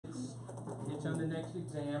it's on the next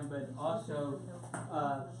exam, but also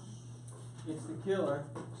it's the killer.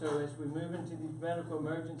 So as we move into these medical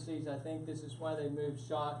emergencies, I think this is why they moved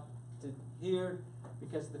shock to here,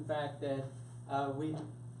 because of the fact that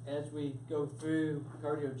as we go through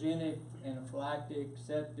cardiogenic, anaphylactic,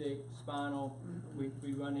 septic, spinal,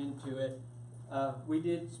 we run into it. We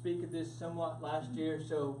did speak of this somewhat last year,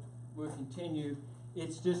 so we'll continue.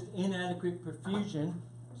 It's just inadequate perfusion.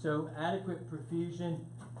 So adequate perfusion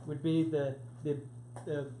would be the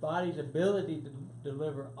body's ability to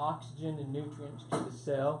deliver oxygen and nutrients to the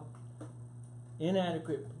cell.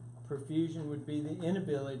 Inadequate perfusion would be the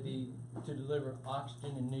inability to deliver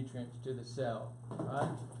oxygen and nutrients to the cell. Right?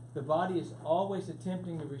 The body is always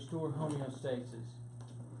attempting to restore homeostasis,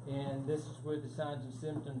 and this is where the signs and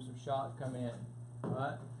symptoms of shock come in.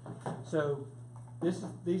 Right? So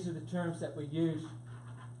these are the terms that we use: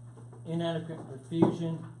 inadequate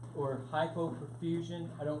perfusion or hypoperfusion.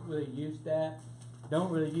 I don't really use that.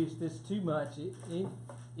 Don't really use this too much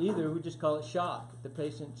either. We just call it shock. If the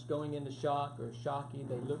patient's going into shock or shocky,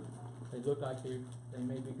 they look like they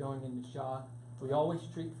may be going into shock. We always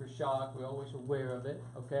treat for shock. We're always aware of it.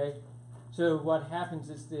 Okay. So what happens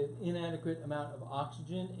is the inadequate amount of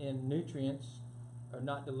oxygen and nutrients are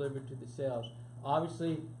not delivered to the cells.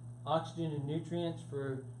 Obviously, oxygen and nutrients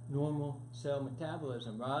for normal cell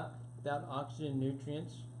metabolism, right? Without oxygen and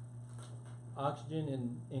nutrients,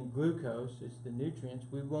 oxygen and glucose is the nutrients,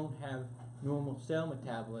 we won't have normal cell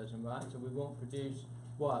metabolism, right? So we won't produce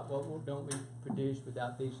what? What don't we produce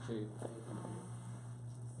without these two?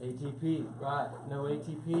 ATP, right? No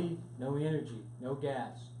ATP, no energy, no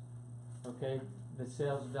gas. Okay, the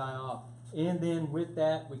cells die off. And then with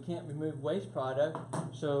that, we can't remove waste product,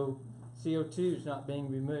 so CO2 is not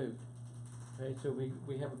being removed. Okay, so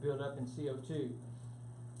we have a buildup in CO2.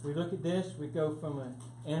 We look at this, we go from an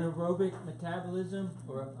anaerobic metabolism,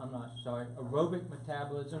 aerobic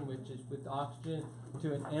metabolism, which is with oxygen,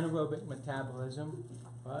 to an anaerobic metabolism.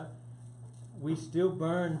 Right? We still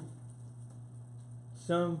burn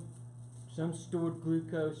some stored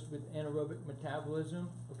glucose with anaerobic metabolism.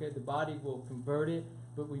 Okay, the body will convert it,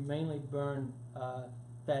 but we mainly burn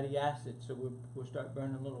fatty acids, so we'll start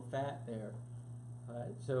burning a little fat there.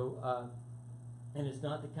 And it's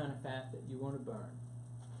not the kind of fat that you want to burn.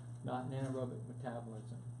 Not an anaerobic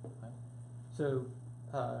metabolism. Right? So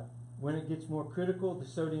when it gets more critical, the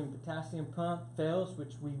sodium-potassium pump fails,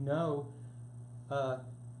 which we know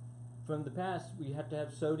from the past. We have to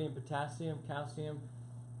have sodium, potassium, calcium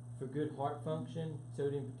for good heart function,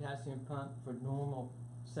 sodium-potassium pump for normal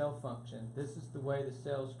cell function. This is the way the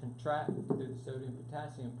cells contract through the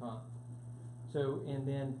sodium-potassium pump. So, and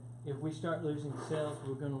then if we start losing cells,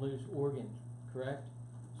 we're going to lose organs, correct?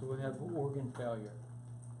 So we'll have organ failure.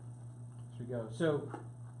 Go. So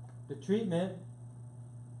the treatment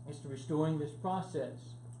is to restoring this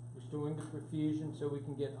process, restoring the perfusion so we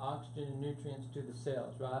can get oxygen and nutrients to the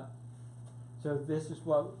cells, right? So this is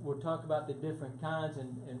what we'll talk about, the different kinds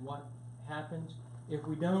and what happens if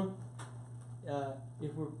we don't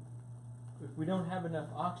if we don't have enough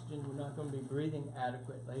oxygen. We're not going to be breathing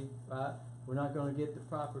adequately, right? We're not going to get the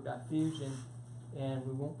proper diffusion, and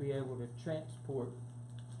we won't be able to transport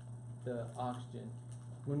the oxygen.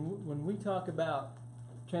 When we talk about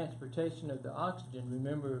transportation of the oxygen,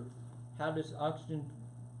 remember, how does oxygen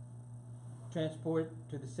transport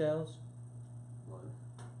to the cells?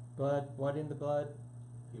 Blood. What in the blood?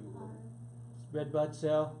 Hemoglobin. Red blood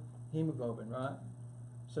cell, hemoglobin, right?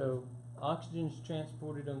 So oxygen is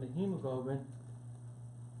transported on the hemoglobin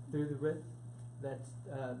through the red.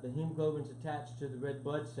 The hemoglobin is attached to the red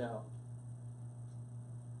blood cell.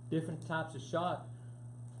 Different types of shock,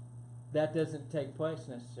 that doesn't take place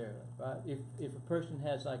necessarily, right? If a person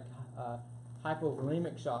has like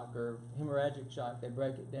hypovolemic shock or hemorrhagic shock, they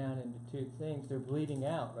break it down into two things. They're bleeding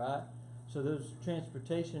out, right? So those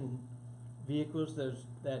transportation vehicles,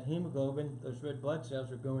 that hemoglobin, those red blood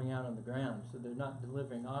cells are going out on the ground, so they're not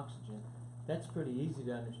delivering oxygen. That's pretty easy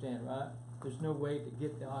to understand, right? There's no way to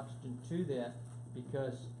get the oxygen to that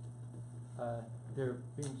because they're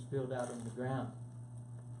being spilled out on the ground.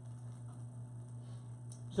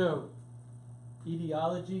 So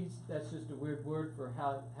etiologies, that's just a weird word for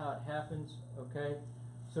how it happens, okay?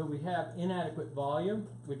 So we have inadequate volume,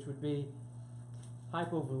 which would be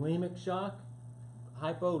hypovolemic shock.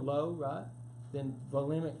 Hypo, low, right? Then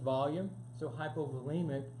volemic, volume. So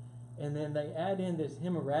hypovolemic. And then they add in this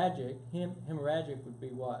hemorrhagic. Hemorrhagic would be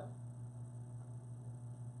what?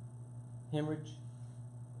 Hemorrhage.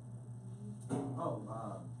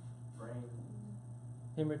 Brain.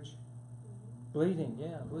 Hemorrhage. Bleeding,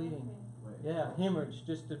 yeah, bleeding. Yeah, hemorrhage,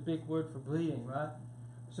 just a big word for bleeding, right?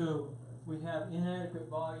 So we have inadequate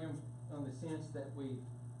volume on the sense that we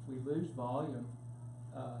lose volume.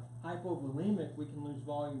 Hypovolemic, we can lose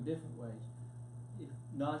volume different ways. If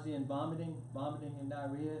nausea and vomiting and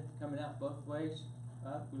diarrhea coming out both ways,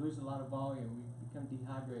 we lose a lot of volume. We become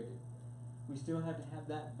dehydrated. We still have to have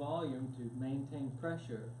that volume to maintain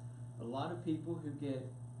pressure. A lot of people who get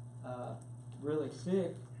really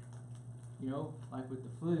sick, like with the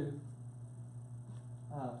flu,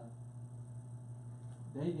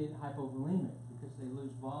 they get hypovolemic because they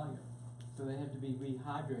lose volume. So they have to be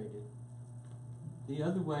rehydrated. The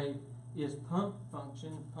other way is pump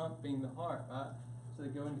function, pump being the heart, right? So they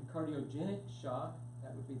go into cardiogenic shock,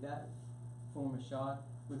 that would be that form of shock.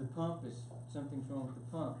 With a pump, is something's wrong with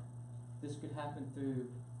the pump. This could happen through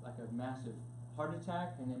like a massive heart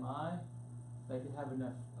attack, an MI. They could have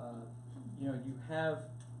enough, you have,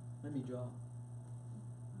 let me draw.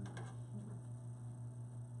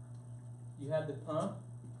 You have the pump,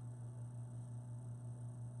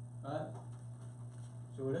 right?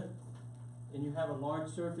 Sort of. And you have a large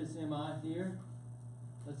surface MI here.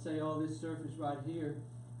 Let's say all this surface right here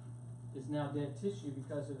is now dead tissue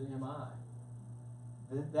because of the MI.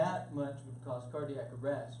 That much would cause cardiac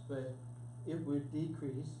arrest, but it would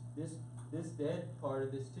decrease. This dead part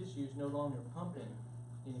of this tissue is no longer pumping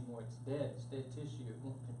anymore. It's dead. It's dead tissue. It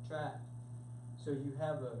won't contract. So you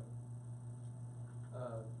have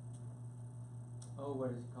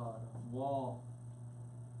what is it called? A wall.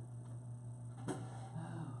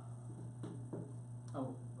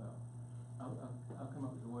 I'll come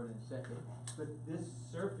up with the word in a second. But this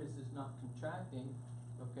surface is not contracting,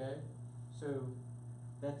 okay? So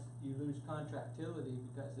you lose contractility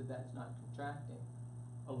because that's not contracting.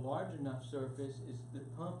 A large enough surface is the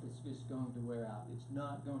pump is just going to wear out. It's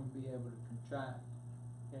not going to be able to contract.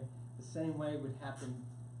 Okay? The same way would happen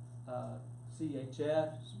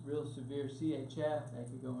CHF, real severe CHF, they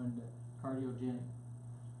could go into cardiogenic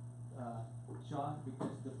shock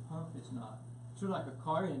because the pump is not. Sort of like a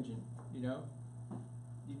car engine,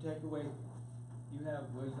 You take away, you don't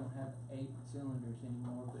have 8 cylinders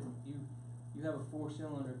anymore, but if you have a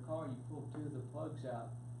 4-cylinder car, you pull 2 of the plugs out,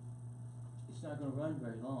 it's not going to run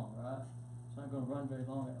very long, right? It's not going to run very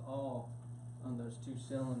long at all on those 2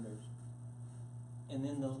 cylinders. And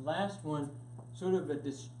then the last one, sort of a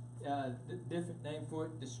different name for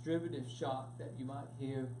it, distributive shock that you might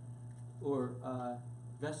hear, or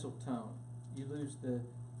vessel tone. You lose the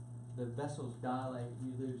vessels dilate,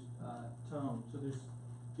 you lose tone. So there's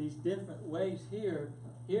these different ways here.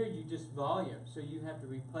 Here you just volume, so you have to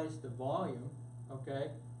replace the volume,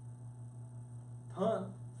 okay? Pump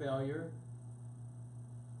failure,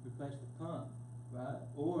 replace the pump, right?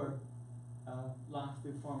 Or life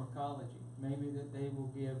through pharmacology. Maybe that they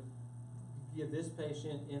will give this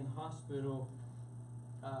patient in hospital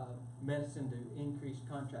medicine to increase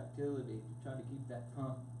contractility, to try to keep that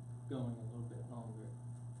pump going a little bit longer.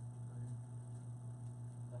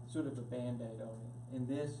 Sort of a band-aid on it. And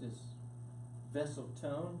this is vessel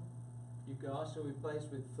tone. You can also replace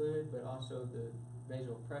with fluid, but also the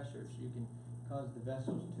basal pressure, so you can cause the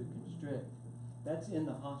vessels to constrict. That's in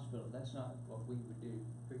the hospital. That's not what we would do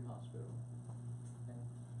pre-hospital. Okay.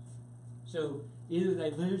 So either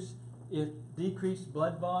they lose, if decreased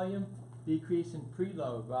blood volume, decrease in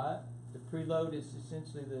preload, right? The preload is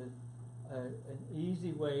essentially an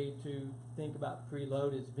easy way to think about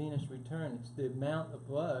preload is venous return. It's the amount of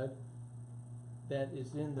blood that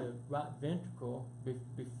is in the right ventricle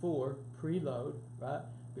before preload, right?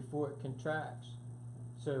 Before it contracts.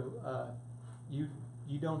 So you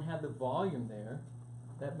don't have the volume there.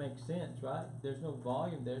 That makes sense, right? There's no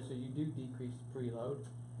volume there, so you do decrease preload.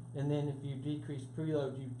 And then if you decrease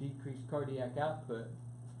preload, you decrease cardiac output.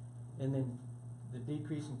 And then the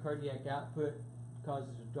decrease in cardiac output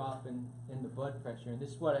causes a drop in the blood pressure. And this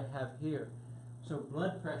is what I have here. So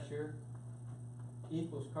blood pressure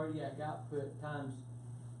equals cardiac output times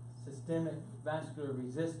systemic vascular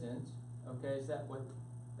resistance. Okay, that's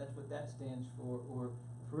what that stands for, or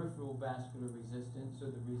peripheral vascular resistance, so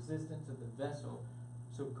the resistance of the vessel.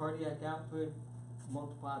 So cardiac output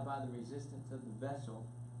multiplied by the resistance of the vessel.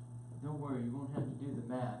 Don't worry, you won't have to do the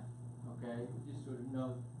math, okay? You just sort of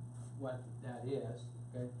know what that is,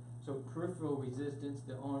 okay? So peripheral resistance,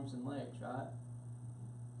 the arms and legs, right?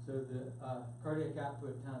 So the cardiac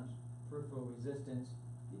output times peripheral resistance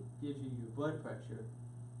gives you your blood pressure.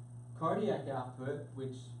 Cardiac output,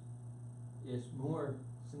 which is more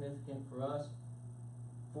significant for us,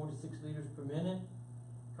 4 to 6 liters per minute.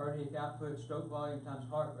 Cardiac output, stroke volume times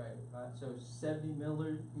heart rate, right? So 70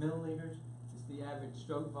 milliliters is the average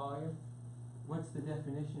stroke volume. What's the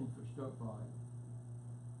definition for stroke volume?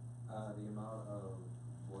 The amount of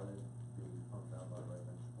blood being pumped out by the right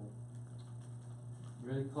ventricle.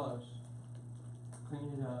 Really close.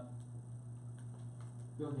 clean it up.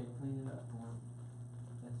 Go ahead, clean it up for him.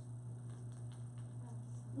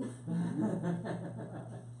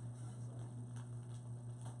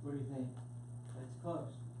 What do you think? That's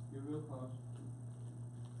close. You're real close.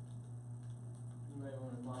 You might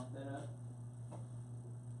want to mop that up.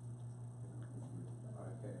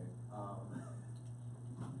 Okay,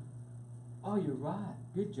 Oh, you're right.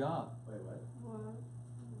 Good job. wait, what? What?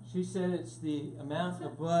 She said it's the amount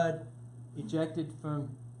of blood ejected from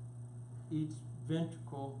each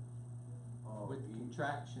ventricle Oh, with each-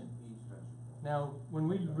 contraction. Each ventricle. Now, when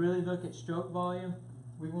we really look at stroke volume,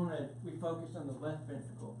 we focus on the left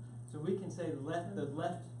ventricle. So we can say the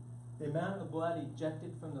amount of blood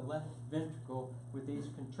ejected from the left ventricle with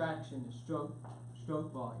each contraction is stroke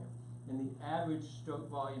volume. And the average stroke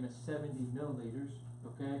volume is 70 milliliters,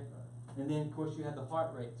 okay? And then, of course, you have the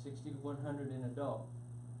heart rate, 60 to 100 in adult.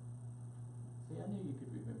 See, I knew you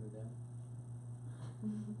could remember that.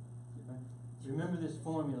 Remember this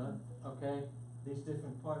formula, okay? These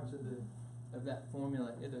different parts of that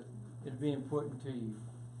formula, it'll be important to you.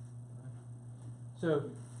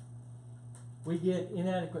 So, we get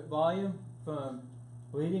inadequate volume from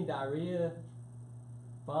bleeding, diarrhea,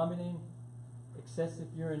 vomiting, excessive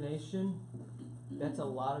urination. That's a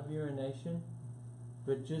lot of urination.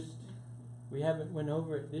 But we haven't went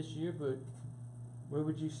over it this year, but where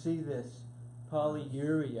would you see this?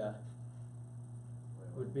 Polyuria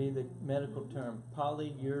would be the medical term.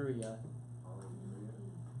 Polyuria. Polyuria?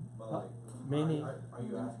 But Po- like, many- are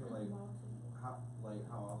you asking how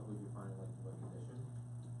often would you find what condition?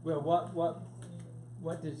 Well,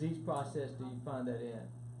 what disease process do you find that in?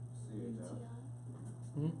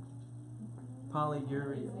 CHF.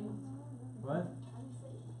 Polyuria. What?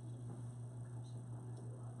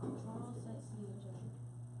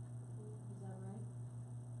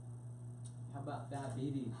 How about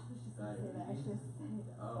diabetes?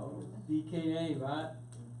 Oh. DKA, right?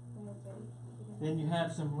 Then you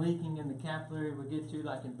have some leaking in the capillary we'll get to,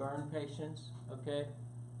 like in burn patients, okay?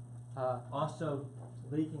 Also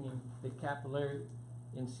leaking in the capillary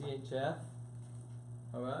in CHF,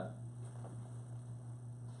 all right?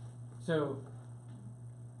 So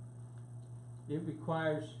it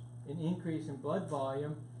requires an increase in blood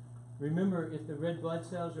volume. Remember, if the red blood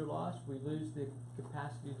cells are lost, we lose the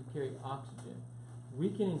capacity to carry oxygen. We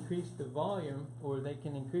can increase the volume, or they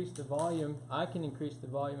can increase the volume. I can increase the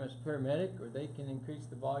volume as a paramedic, or they can increase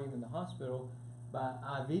the volume in the hospital by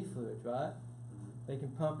IV fluids, right? They can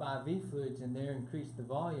pump IV fluids in there and increase the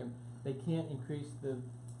volume. They can't increase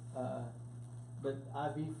but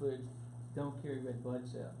IV fluids don't carry red blood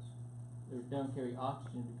cells. They don't carry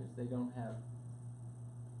oxygen because they don't have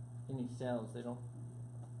any cells. They don't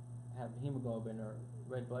have hemoglobin or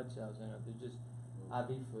red blood cells in it. They're just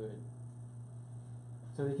IV fluid.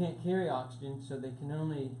 So they can't carry oxygen, so they can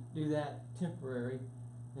only do that temporary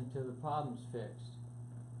until the problem's fixed.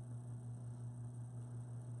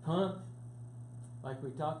 Pump, like we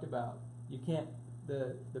talked about, you can't,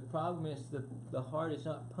 the problem is the heart is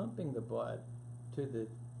not pumping the blood to the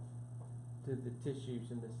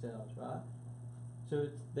tissues and the cells, right? So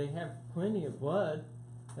they have plenty of blood,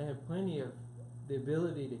 they have plenty of the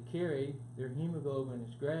ability to carry, their hemoglobin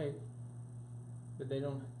is great, but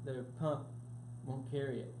their pump won't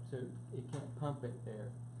carry it, so it can't pump it there.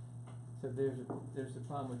 So there's the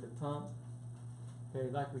problem with the pump. Okay,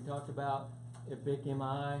 like we talked about, a big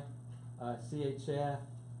MI, CHF,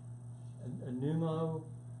 a pneumo,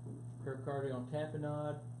 pericardial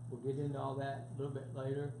tamponade. We'll get into all that a little bit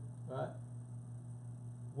later, right?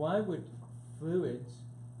 Why would fluids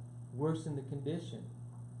worsen the condition?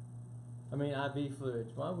 I mean IV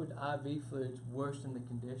fluids. Why would IV fluids worsen the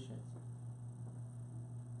condition?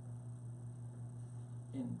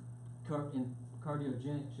 In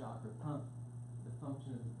cardiogenic shock or pump, the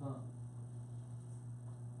function of the pump.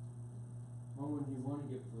 Why wouldn't you want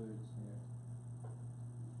to give fluids there?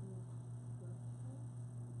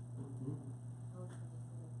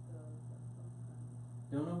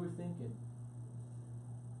 Don't overthink it.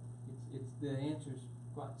 It's the answer's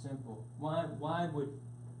quite simple. Why would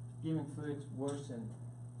giving fluids worsen?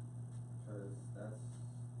 Because that's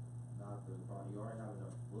not the problem. You already have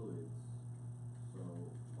enough fluids, so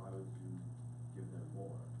why would you give them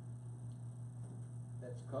more?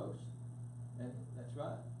 That's close. That's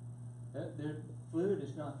right. The fluid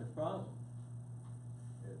is not the problem.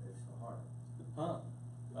 It's the heart. It's the pump,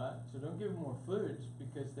 right? So don't give them more fluids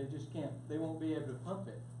because they just can't. They won't be able to pump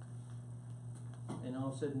it. And all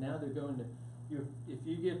of a sudden now they're going to. If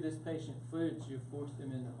you give this patient fluids, you force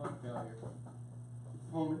them into heart failure.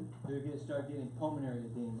 They're going to start getting pulmonary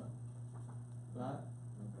edema, right?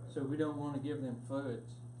 Okay. So we don't want to give them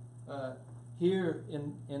fluids. here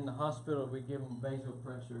in the hospital, we give them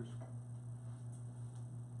vasopressors.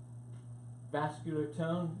 Vascular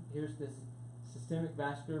tone, here's this systemic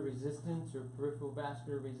vascular resistance or peripheral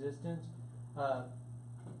vascular resistance.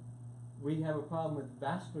 We have a problem with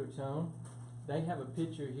vascular tone. They have a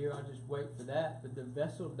picture here, I'll just wait for that, but the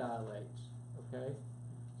vessel dilates, okay?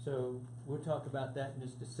 So we'll talk about that in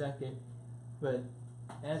just a second. But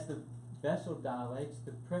as the vessel dilates,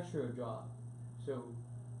 the pressure will drop. So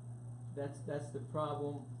that's the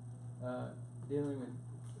problem dealing with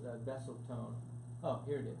vessel tone. Oh,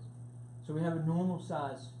 here it is. So we have a normal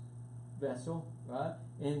size vessel, right?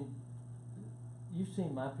 And you've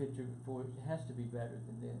seen my picture before. It has to be better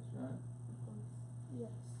than this, right?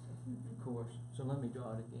 Yes. Of course. So let me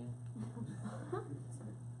draw it again.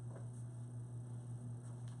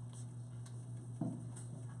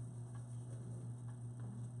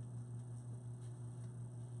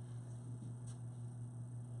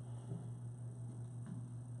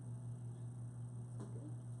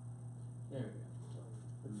 There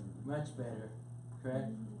we go. Much better,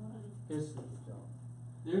 correct? Because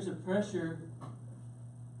there's a pressure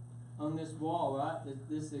on this wall, right? That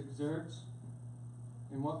this exerts.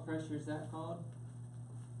 And what pressure is that called?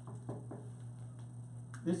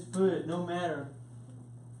 This fluid, no matter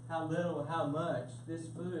how little or how much, this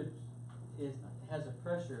fluid has a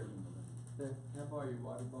pressure. Can I borrow your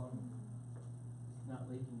water bottle? It's not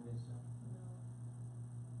leaking this.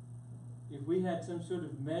 If we had some sort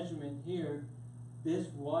of measurement here, this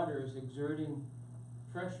water is exerting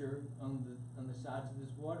pressure on the sides of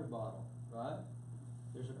this water bottle, right?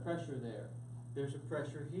 There's a pressure there. There's a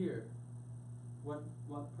pressure here. What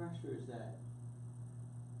pressure is that?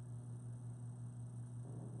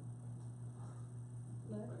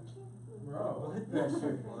 Bro. Blood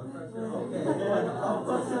pressure. Blood pressure. Okay.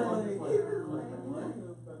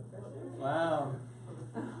 Wow.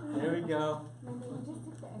 There we go.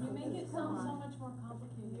 You make it sound so much more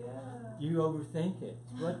complicated. Yeah. You overthink it.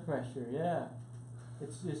 It's blood pressure, yeah.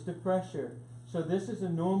 It's just the pressure. So this is a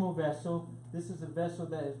normal vessel. This is a vessel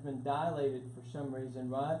that has been dilated for some reason,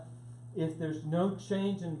 right? If there's no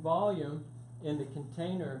change in volume and the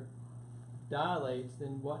container dilates,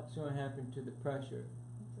 then what's going to happen to the pressure?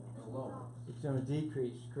 It's going to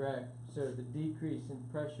decrease, correct. So the decrease in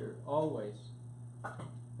pressure, always.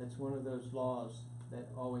 That's one of those laws that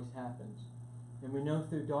always happens. And we know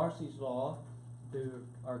through Darcy's law, through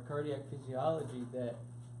our cardiac physiology, that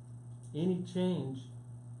any change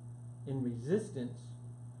in resistance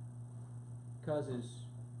causes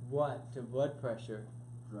what to blood pressure?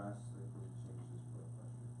 Drastically changes blood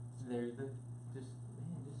pressure. They're just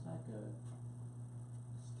like a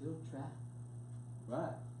steel trap.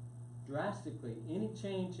 Right. Drastically, any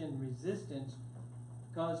change in resistance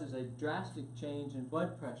causes a drastic change in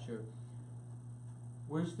blood pressure.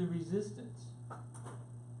 Where's the resistance?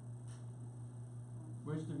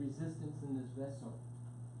 Where's the resistance in this vessel?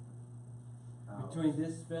 Between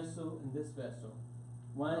this vessel and this vessel.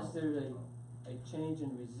 Why is there a change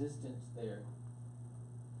in resistance there?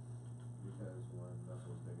 Because one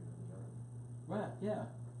vessel is bigger than the other. Right, yeah.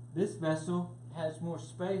 This vessel has more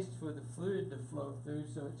space for the fluid to flow through,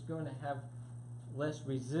 so it's going to have less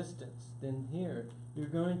resistance than here. You're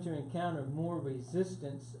going to encounter more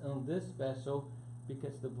resistance on this vessel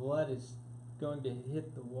because the blood is going to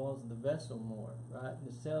hit the walls of the vessel more, right?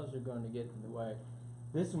 The cells are going to get in the way.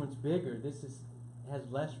 This one's bigger. This has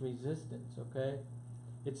less resistance, okay?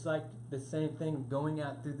 It's like the same thing going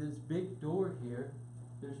out through this big door here.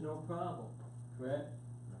 There's no problem, correct?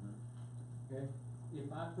 Okay?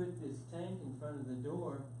 If I put this tank in front of the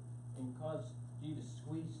door and cause you to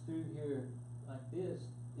squeeze through here like this,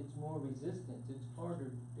 it's more resistance. It's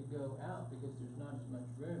harder to go out because there's not as much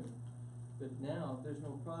room. But now there's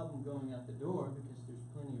no problem going out the door because there's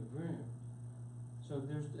plenty of room. So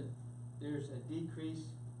there's a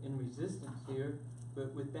decrease in resistance here,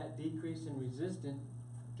 but with that decrease in resistance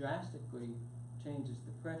drastically changes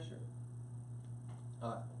the pressure.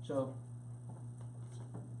 So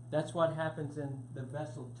that's what happens in the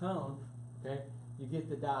vessel tone. Okay, you get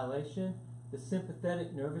the dilation. The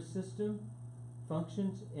sympathetic nervous system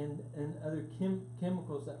functions, and other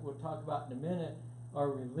chemicals that we'll talk about in a minute are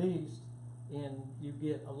released, and you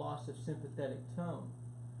get a loss of sympathetic tone.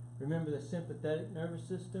 Remember, the sympathetic nervous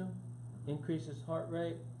system increases heart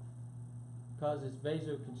rate, causes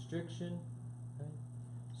vasoconstriction. Okay?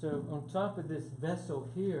 So on top of this vessel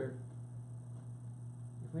here,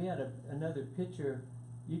 if we had another picture,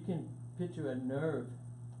 you can picture a nerve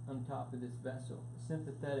on top of this vessel, a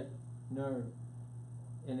sympathetic nerve,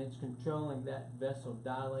 and it's controlling that vessel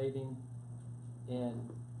dilating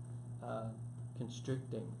and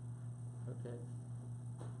constricting. Okay.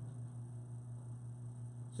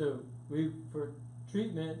 So for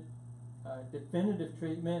treatment, definitive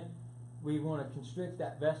treatment, we want to constrict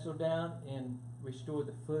that vessel down and restore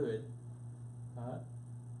the fluid.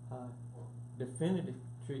 Definitive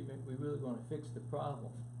treatment, we really want to fix the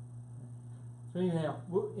problem. So anyhow,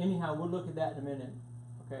 we'll look at that in a minute,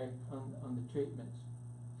 okay, on the treatments.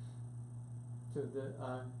 So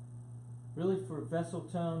really for vessel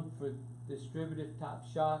tone, for distributive type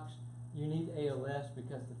shocks, you need ALS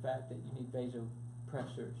because of the fact that you need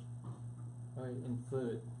vasopressors in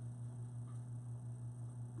fluid.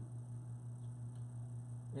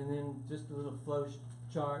 And then just a little flow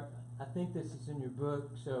chart. I think this is in your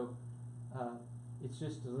book, so it's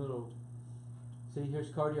just a little. See,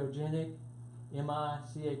 here's cardiogenic, MI,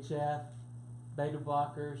 CHF, beta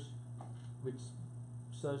blockers, which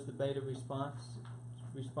slows the beta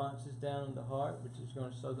responses down in the heart, which is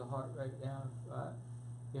going to slow the heart rate down. Right?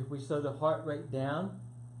 If we slow the heart rate down,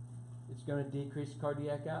 it's going to decrease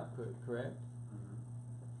cardiac output, correct?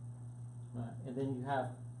 Right. And then you have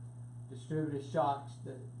distributed shocks,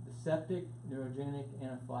 the septic, neurogenic,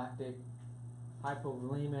 anaphylactic,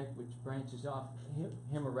 hypovolemic, which branches off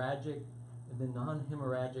hemorrhagic, and then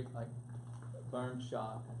non-hemorrhagic, like burn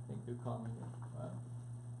shock, I think they're calling it. Right?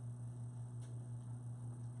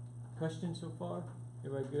 Questions so far?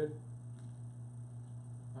 Everybody good?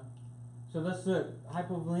 Right. So let's look.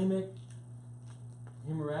 Hypovolemic,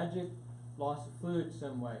 hemorrhagic, loss of fluid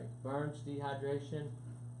some way, burns, dehydration,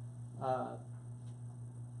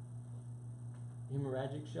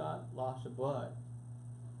 hemorrhagic shock, loss of blood.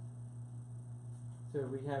 So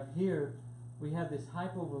we have this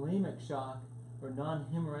hypovolemic shock or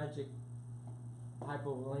non-hemorrhagic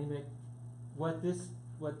hypovolemic. What this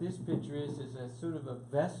picture is a sort of a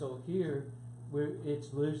vessel here where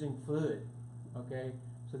it's losing fluid. Okay,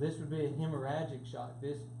 so this would be a hemorrhagic shock.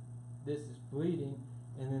 This is bleeding,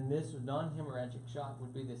 and then this non-hemorrhagic shock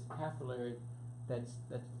would be this capillary that's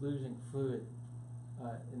losing fluid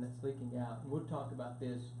and that's leaking out. And we'll talk about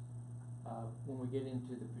this when we get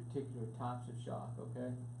into the particular types of shock.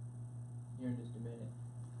 Okay, here in just a minute.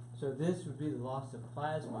 So this would be the loss of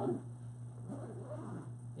plasma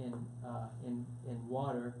in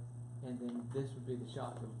water, and then this would be the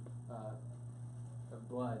shock of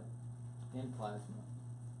blood in plasma.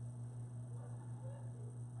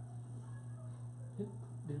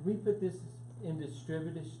 Did we put this in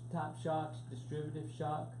distributive type shocks, distributive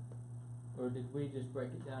shock, or did we just break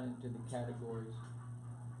it down into the categories?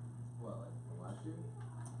 What, like from last year?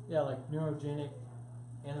 Yeah, like neurogenic,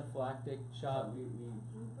 anaphylactic shock. We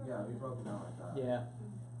broke it down like that. Yeah.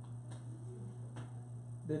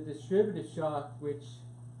 The distributive shock, which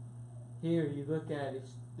here you look at,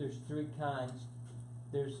 there's three kinds.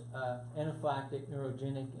 There's anaphylactic,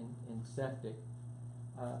 neurogenic, and septic.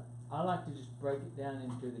 I like to just break it down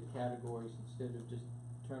into the categories instead of just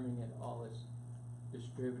terming it all as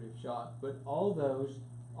distributive shock. But all those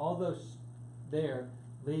there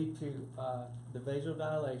lead to the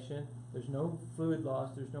vasodilation. There's no fluid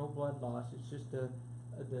loss. There's no blood loss. It's just the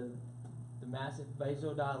massive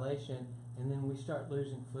vasodilation, and then we start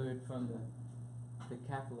losing fluid from the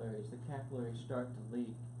capillaries. The capillaries start to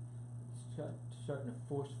leak. It's starting to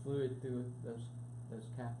force fluid through those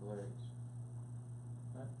capillaries.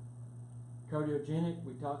 Right? Cardiogenic,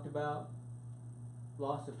 we talked about.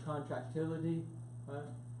 Loss of contractility, right?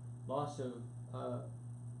 Loss of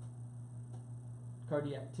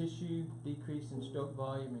cardiac tissue, decrease in stroke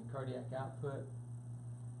volume and cardiac output.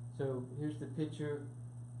 So here's the picture.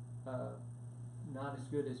 Not as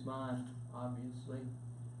good as mine, obviously,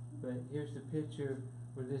 but here's the picture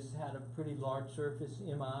where this had a pretty large surface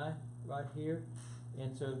MI right here,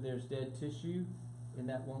 and so there's dead tissue, and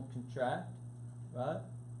that won't contract, right?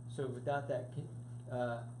 So without that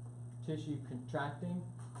tissue contracting,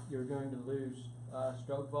 you're going to lose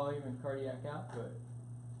stroke volume and cardiac output.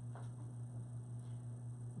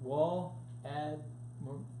 Wall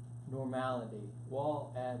abnormality.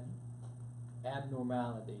 Wall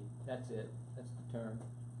abnormality. That's it. That's the term.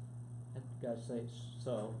 I've got to say it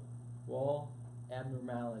so. Wall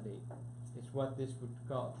abnormality. It's what this would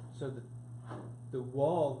call. So the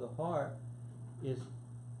wall of the heart is,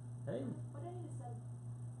 hey. What did you say?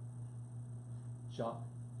 Shock.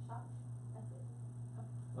 Shock? That's it. Okay.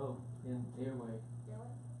 Oh, in airway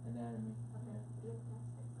Airway? anatomy. Okay. Do you have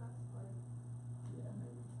plastic socks or? Yeah,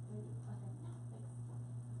 maybe. Maybe. Okay.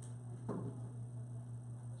 Thanks.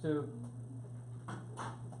 So,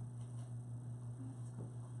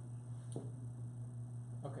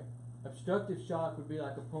 okay, obstructive shock would be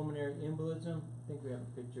like a pulmonary embolism. I think we have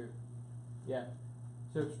a picture. Yeah.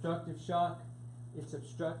 So obstructive shock, it's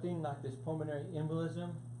obstructing like this pulmonary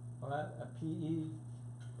embolism, all right? A PE,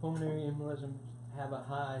 pulmonary embolism, have a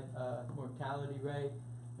high mortality rate.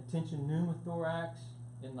 Attention pneumothorax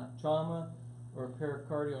in like trauma, or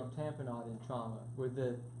pericardial tamponade in trauma, where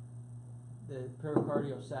the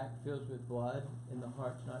pericardial sac fills with blood and the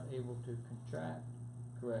heart's not able to contract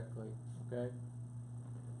correctly. Okay.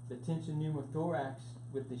 The tension pneumothorax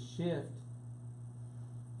with the shift.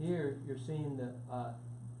 Here you're seeing the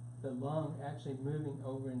lung actually moving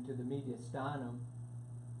over into the mediastinum,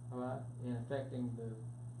 all right, and affecting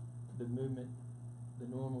the movement, the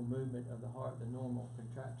normal movement of the heart, the normal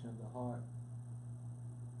contraction of the heart.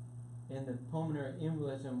 And the pulmonary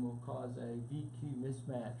embolism will cause a VQ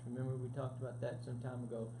mismatch. Remember we talked about that some time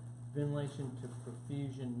ago. Ventilation to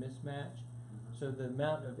perfusion mismatch. So the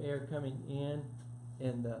amount of air coming in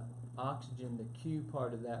and the oxygen, the Q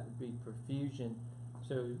part of that would be perfusion.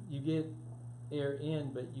 So you get air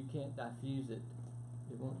in, but you can't diffuse it.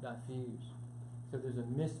 It won't diffuse. So there's a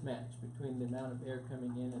mismatch between the amount of air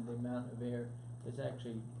coming in and the amount of air that's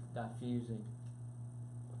actually diffusing.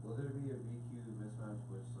 Will there be a VQ mismatch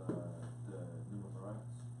with the pneumothorax?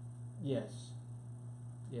 Yes.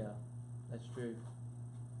 Yeah, that's true.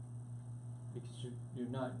 Because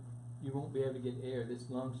you won't be able to get air. This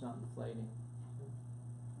lung's not inflating.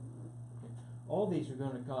 Okay. All these are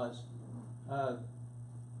going to cause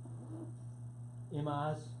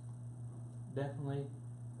MIs, definitely.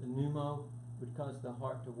 The pneumo would cause the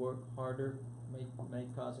heart to work harder, may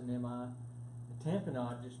cause an MI. The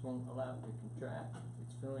tamponade just won't allow it to contract.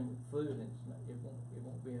 It's filling with fluid and it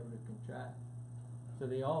won't be able to contract. So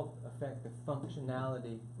they all affect the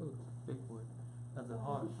functionality, big word, of the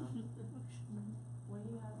heart. When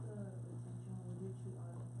you have the retention, would you treat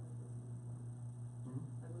arteries like this?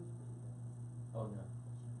 Like, would you treat that? Oh no.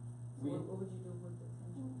 So what would you do with the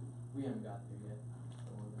retention? We haven't got there yet.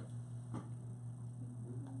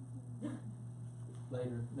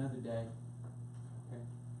 Later, another day. Okay.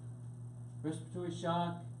 Respiratory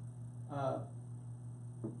shock.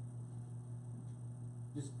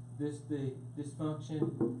 Just the dysfunction,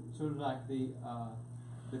 sort of like the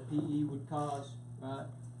PE would cause, right?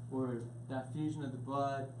 Or diffusion of the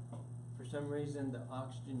blood. For some reason, the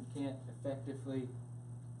oxygen can't effectively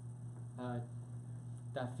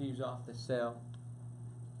diffuse off the cell.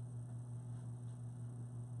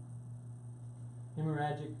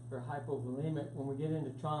 Hemorrhagic or hypovolemic. When we get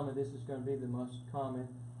into trauma, this is going to be the most common.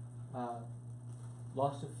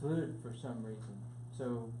 Loss of fluid for some reason.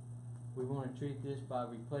 So we want to treat this by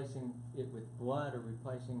replacing it with blood or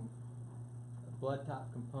replacing blood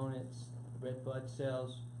type components, red blood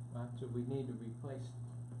cells. Right? So we need to replace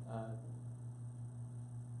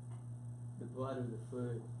the blood or the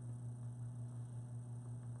fluid.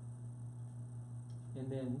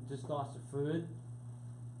 And then just loss of fluid.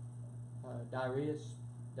 Diarrhea,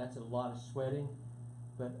 that's a lot of sweating,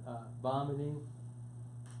 but vomiting,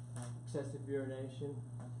 excessive urination.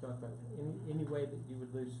 Talk about any way that you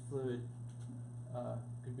would lose fluid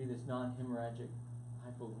could be this non-hemorrhagic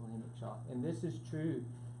hypovolemic shock, and this is true.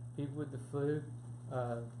 People with the flu.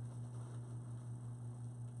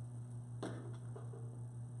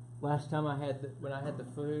 Last time when I had the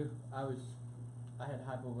flu, I had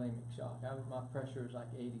hypovolemic shock. My pressure was like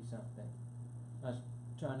 80 something. I was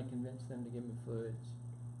trying to convince them to give me fluids.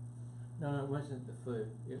 No, it wasn't the flu.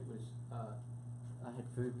 It was I had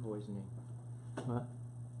food poisoning,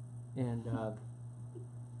 and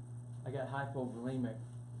I got hypovolemic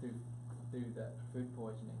through the food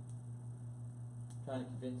poisoning. Trying to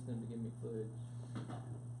convince them to give me fluids.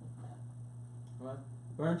 Right?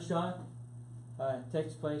 Burn shock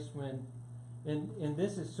takes place when, and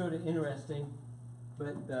this is sort of interesting,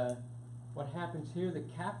 but what happens here, the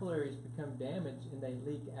capillaries become damaged and they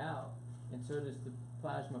leak out, and so does the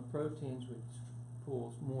plasma proteins, which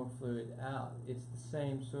pulls more fluid out. It's the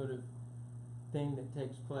same sort of thing that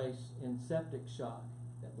takes place in septic shock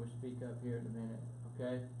that we'll speak of here in a minute.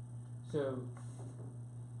 Okay, so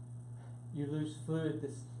you lose fluid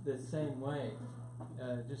the same way.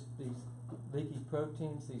 Just these leaky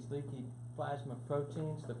proteins, these leaky plasma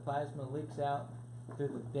proteins. The plasma leaks out through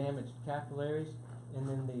the damaged capillaries, and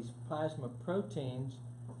then these plasma proteins,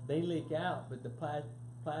 they leak out, but the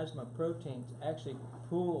plasma proteins actually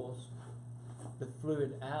pulls the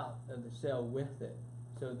fluid out of the cell with it.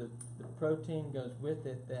 So the protein goes with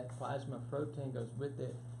it, that plasma protein goes with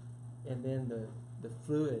it, and then the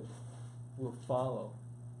fluid will follow.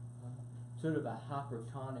 Sort of a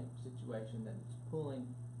hypertonic situation that is pulling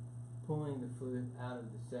the fluid out of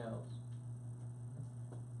the cells.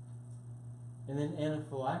 And then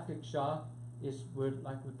anaphylactic shock is with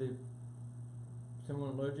someone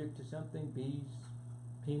allergic to something, bees,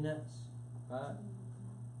 peanuts, right?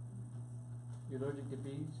 You're allergic to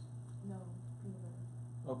bees? No, peanut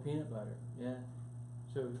butter. Oh, peanut butter, yeah.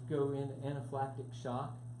 So go into anaphylactic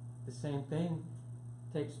shock. The same thing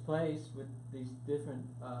takes place with these different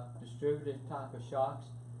distributive type of shocks.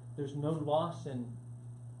 There's no loss in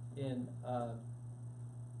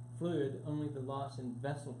fluid, only the loss in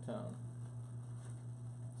vessel tone.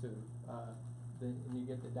 So and you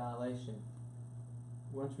get the dilation.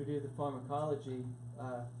 Once we do the pharmacology,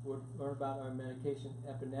 we'll learn about our medication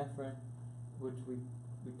epinephrine, which we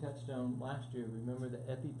touched on last year. Remember the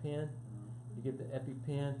EpiPen? You get the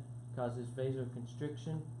EpiPen, causes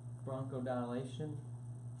vasoconstriction, bronchodilation.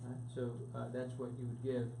 Right? So that's what you would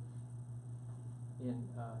give in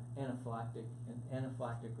an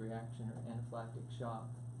anaphylactic reaction or anaphylactic shock.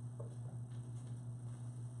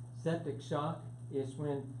 Septic shock is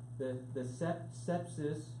when the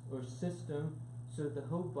sepsis or system, so the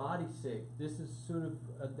whole body's sick. This is sort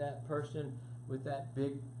of that person with that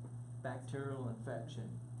big bacterial infection,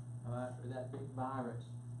 all right, or that big virus.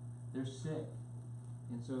 They're sick,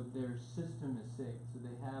 and so their system is sick. So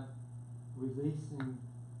they have releasing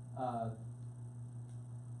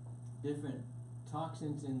different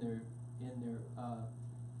toxins in their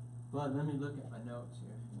blood. Let me look at my notes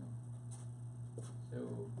here.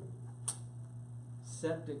 So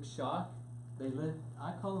septic shock,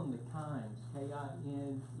 I call them the kines,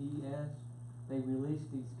 K-I-N-E-S. They release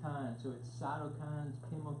these kines, so it's cytokines,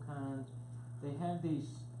 chemokines. They have these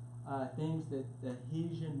things that the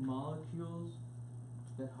adhesion molecules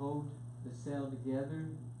that hold the cell together.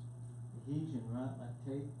 Adhesion, right, like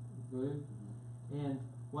tape, glue. And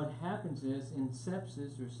what happens is in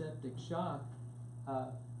sepsis or septic shock,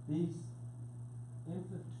 these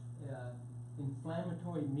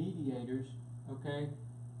inflammatory mediators, okay,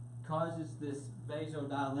 causes this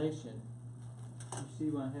vasodilation. You see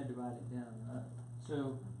why I had to write it down, right?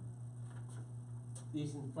 So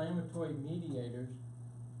these inflammatory mediators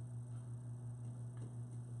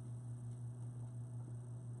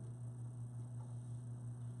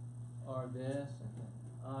are this,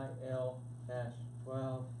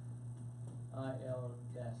 IL-12,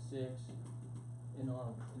 IL-6, and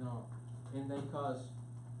on and on. And they cause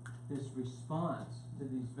this response to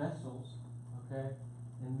these vessels, okay?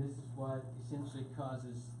 And this is what essentially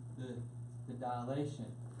causes the dilation.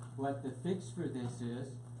 What the fix for this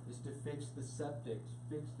is to fix the septics,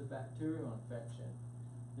 fix the bacterial infection.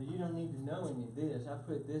 Now you don't need to know any of this. I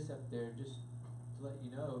put this up there just to let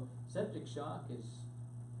you know. Septic shock is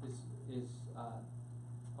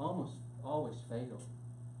almost always fatal.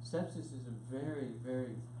 Sepsis is a very,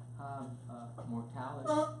 very high mortality,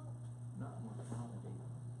 not mortality,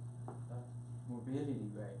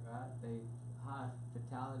 morbidity rate, right? High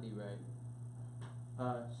fatality rate.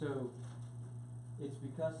 So it's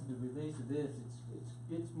because of the release of this,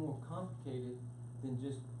 it's more complicated than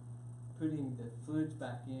just putting the fluids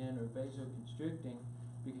back in or vasoconstricting,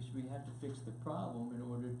 because we have to fix the problem in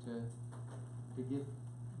order to get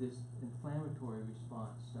this inflammatory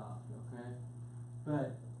response stopped, okay?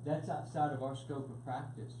 But that's outside of our scope of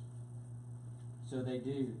practice. So they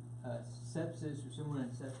do sepsis or someone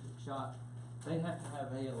in septic shock, they have to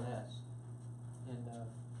have ALS. And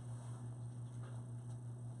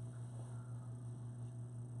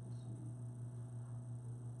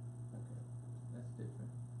okay, that's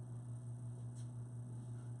different.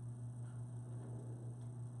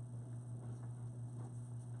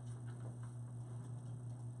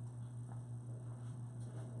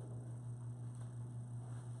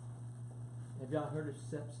 Have y'all heard of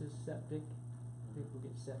sepsis, septic? People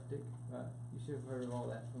get septic, right? You should have heard of all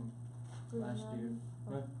that from last year.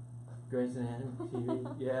 Huh? Grey's Anatomy,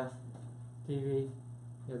 TV, yeah, TV,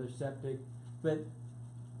 yeah, they're septic. But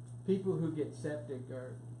people who get septic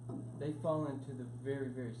they fall into the very,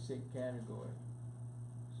 very sick category.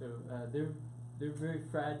 So they're very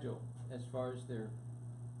fragile as far as their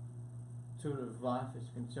sort of life is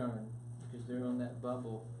concerned, because they're on that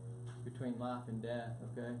bubble between life and death,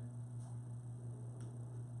 okay?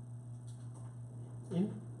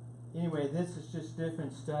 Anyway, this is just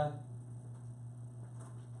different stuff.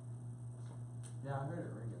 Yeah, I heard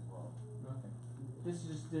it ring as well. Okay. This is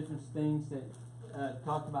just different things that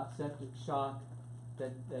talk about septic shock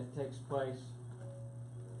that takes place.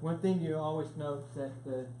 One thing you always note is that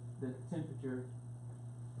the temperature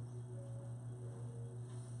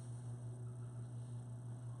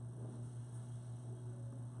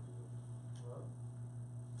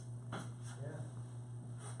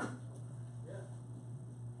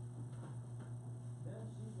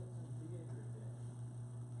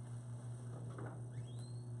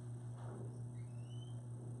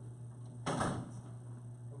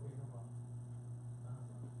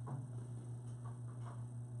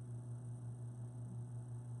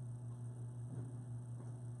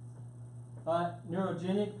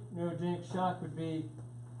Neurogenic shock would be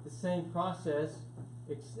the same process,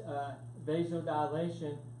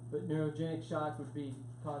 vasodilation, but neurogenic shock would be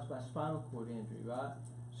caused by spinal cord injury, right?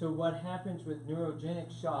 So what happens with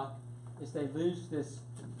neurogenic shock is they lose this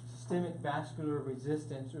systemic vascular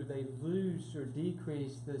resistance, or they lose or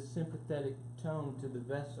decrease the sympathetic tone to the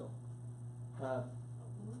vessel.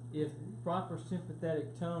 If proper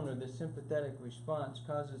sympathetic tone or the sympathetic response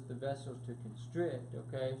causes the vessels to constrict,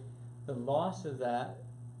 okay, the loss of that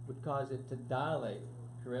would cause it to dilate,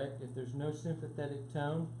 correct? If there's no sympathetic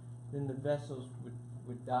tone, then the vessels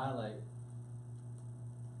would dilate.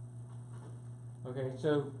 Okay,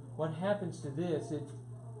 so what happens to this?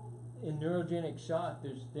 In neurogenic shock,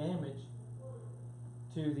 there's damage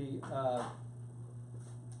to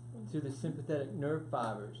the sympathetic nerve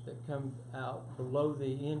fibers that come out below the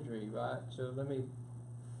injury, right? So let me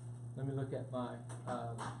look at my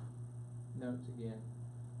notes again.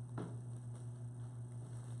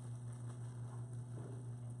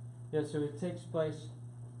 Yeah, so it takes place.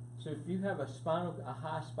 So if you have a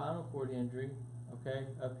high spinal cord injury, okay,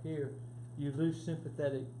 up here, you lose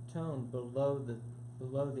sympathetic tone below the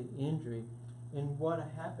injury, and what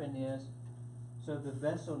happened is, so the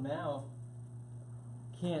vessel now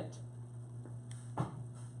can't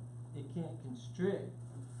constrict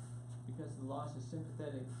because of the loss of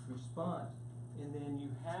sympathetic response, and then you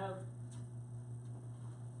have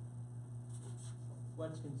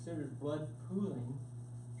what's considered blood pooling.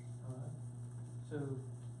 So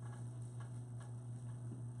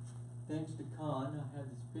thanks to Khan, I have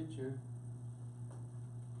this picture.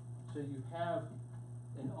 So you have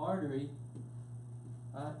an artery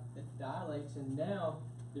that dilates, and now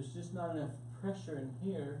there's just not enough pressure in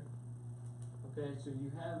here. Okay, so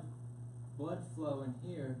you have blood flow in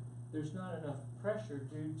here. There's not enough pressure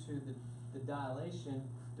due to the dilation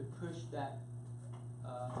to push that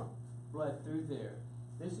blood through there.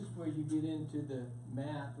 This is where you get into the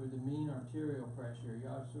math, or the mean arterial pressure.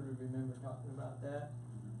 Y'all sort of remember talking about that?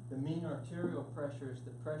 The mean arterial pressure is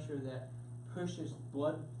the pressure that pushes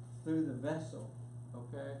blood through the vessel,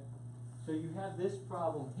 okay? So you have this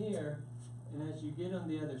problem here, and as you get on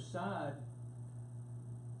the other side,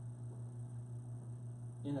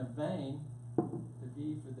 in a vein, the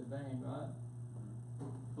V for the vein, right?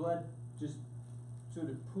 Blood just sort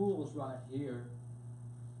of pools right here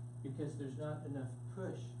because there's not enough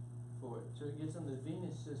push for it. So it gets on the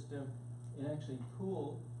venous system and actually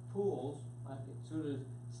pools, like it sort of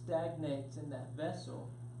stagnates in that vessel,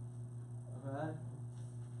 all right?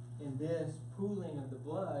 And this pooling of the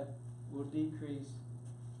blood will decrease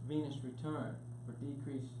venous return, or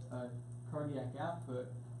decrease cardiac output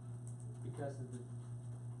because of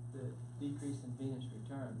the decrease in venous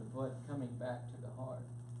return, the blood coming back to the heart.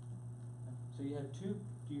 So you have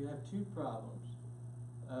two problems,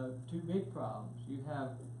 two big problems. You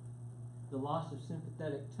have the loss of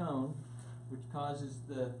sympathetic tone, which causes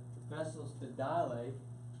the vessels to dilate,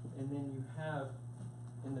 and then you have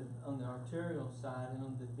on the arterial side and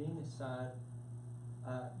on the venous side,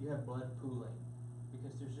 you have blood pooling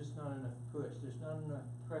because there's just not enough push. There's not enough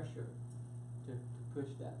pressure to push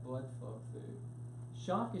that blood flow through.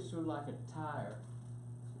 Shock is sort of like a tire.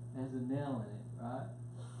 It has a nail in it, right?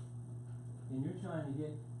 And you're trying to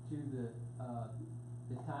get to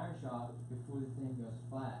the tire shop before the thing goes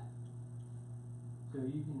flat. So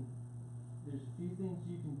there's a few things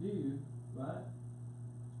you can do, right,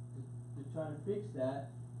 to try to fix that,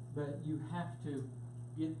 but you have to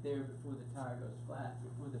get there before the tire goes flat,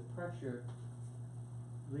 before the pressure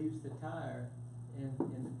leaves the tire and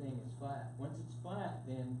the thing is flat. Once it's flat,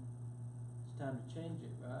 then it's time to change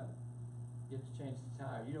it, right? You have to change the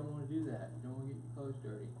tire. You don't want to do that. You don't want to get your clothes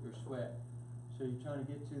dirty or sweat. So you're trying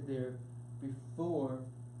to get to there before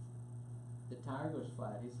the tire goes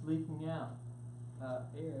flat. It's leaking out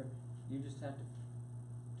air. You just have to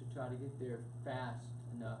try to get there fast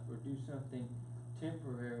enough, or do something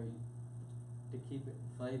temporary to keep it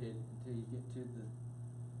inflated until you get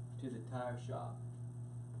to the tire shop.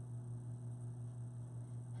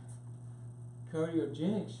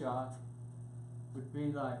 Cardiogenic shock would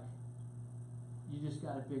be like you just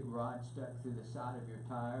got a big rod stuck through the side of your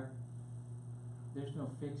tire. There's no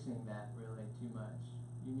fixing that really too much.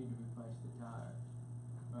 You need to replace the tire.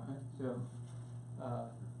 Right? So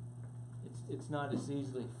it's not as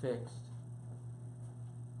easily fixed.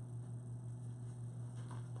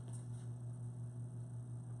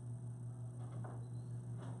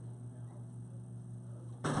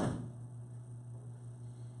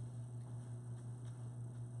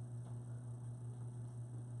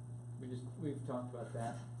 We've talked about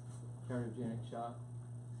that. Cardiogenic shock.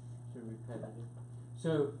 Sort of repetitive.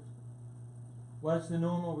 So what's the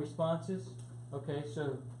normal responses? Okay,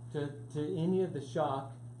 so to any of the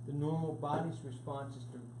shock, the normal body's response is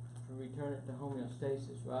to return it to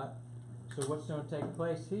homeostasis, right? So what's going to take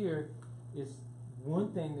place here is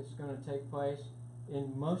one thing that's going to take place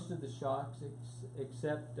in most of the shocks,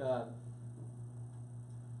 except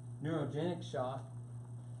neurogenic shock,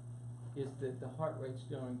 is that the heart rate's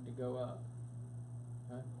going to go up.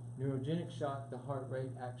 Right? Neurogenic shock, the heart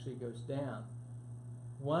rate actually goes down.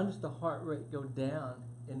 Why does the heart rate go down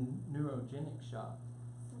in neurogenic shock?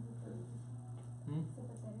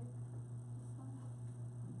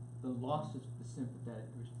 The loss of the sympathetic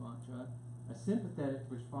response, right? A sympathetic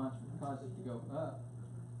response would cause it to go up,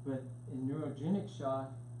 but in neurogenic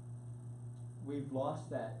shock, we've lost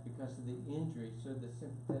that because of the injury, so the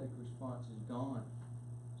sympathetic response is gone,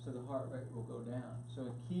 so the heart rate will go down. So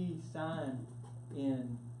a key sign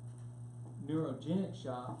in neurogenic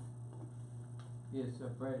shock is a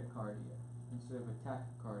bradycardia instead of a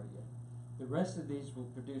tachycardia. The rest of these will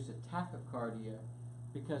produce a tachycardia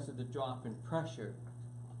because of the drop in pressure.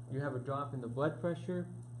 You have a drop in the blood pressure,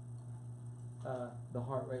 the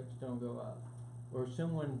heart rates don't go up. Or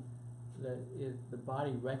someone that the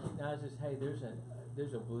body recognizes, hey,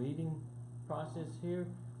 there's a bleeding process here.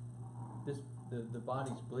 The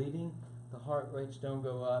body's bleeding. The heart rates don't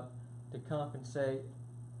go up to compensate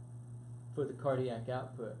for the cardiac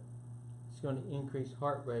output. It's going to increase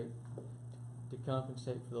heart rate to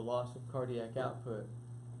compensate for the loss of cardiac output.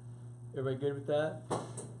 Everybody good with that?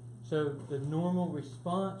 So the normal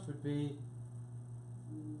response would be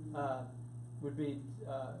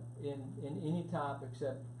in any type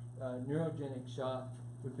except neurogenic shock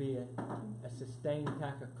would be a sustained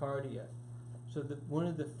tachycardia. So one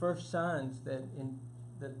of the first signs that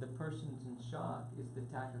the person's in shock is the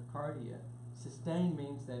tachycardia. Sustained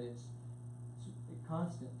means that it's a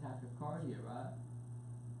constant tachycardia, right?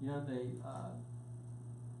 You know,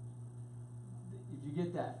 if you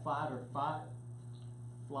get that flight or fight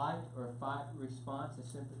response, a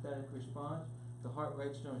sympathetic response, the heart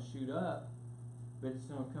rate's going to shoot up, but it's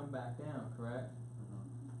going to come back down, correct?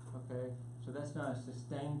 Okay, so that's not a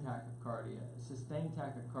sustained tachycardia. A sustained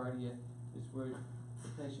tachycardia is where the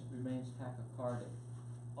patient remains tachycardic.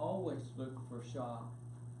 Always look for shock.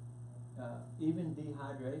 Even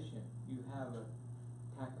dehydration, you have a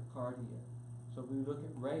tachycardia. So we look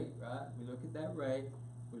at rate, right? We look at that rate,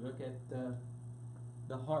 we look at the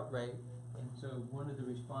heart rate, and so one of the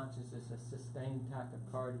responses is a sustained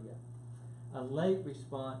tachycardia. A late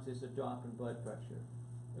response is a drop in blood pressure,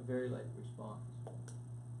 a very late response.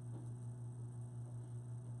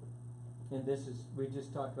 And this is, we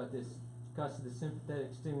just talked about this, because of the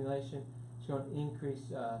sympathetic stimulation, it's going to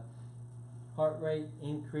increase heart rate,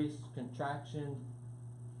 increase contraction,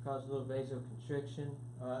 cause a little vasoconstriction,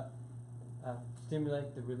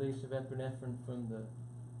 stimulate the release of epinephrine from the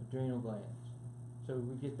adrenal glands. So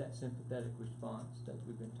we get that sympathetic response that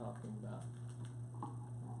we've been talking about.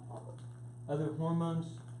 Other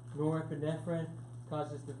hormones, norepinephrine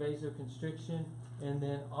causes the vasoconstriction, and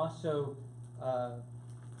then also,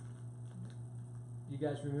 you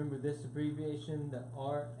guys remember this abbreviation, the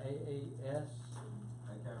RAAS?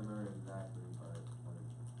 I can't remember exactly, but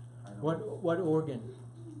I know. What organ?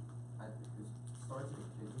 It starts with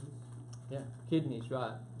kidneys. Yeah, kidneys,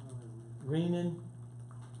 right. Renin,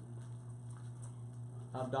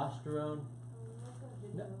 aldosterone.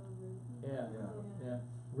 No. Yeah.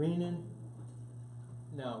 Renin,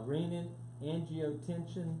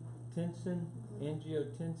 angiotensin,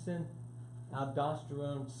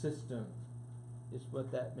 aldosterone system is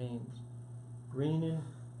what that means. Renin,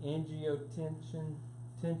 angiotensin,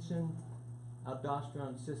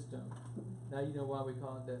 aldosterone system. Now you know why we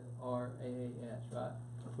call it the RAAS, right?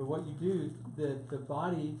 But what you do, the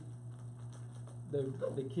body,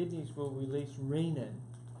 the kidneys will release renin,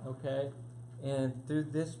 okay? And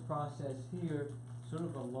through this process here, sort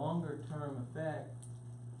of a longer term effect,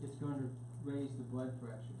 it's going to raise the blood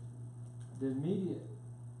pressure. The immediate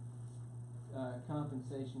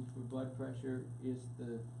compensation for blood pressure is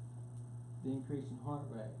the increase in heart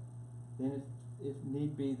rate. Then if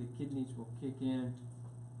need be, the kidneys will kick in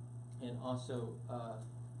and also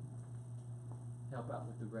help out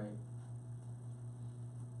with the rate.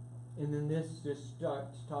 And then this just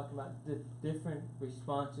starts talking about the different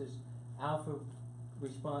responses. Alpha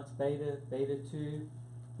response, beta 2.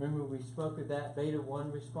 Remember we spoke of that beta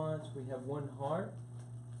 1 response. We have one heart.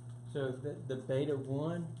 So the beta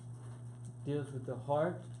 1 deals with the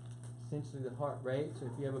heart, essentially the heart rate. So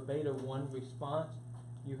if you have a beta 1 response,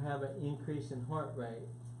 you have an increase in heart rate.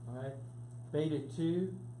 All right. Beta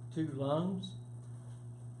 2 lungs.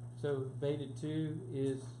 So beta 2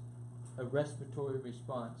 is a respiratory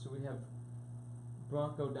response. So we have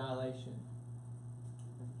bronchodilation.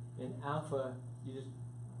 In alpha,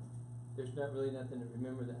 there's not really nothing to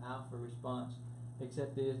remember the alpha response,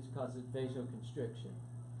 except that it causes vasoconstriction.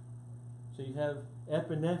 So you have,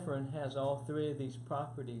 epinephrine has all three of these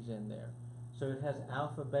properties in there. So it has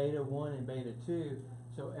alpha, beta 1, and beta 2.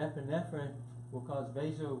 So epinephrine will cause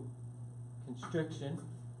vasoconstriction,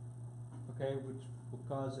 okay, which will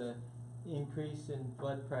cause an increase in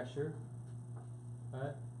blood pressure,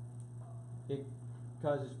 right? It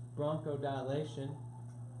causes bronchodilation,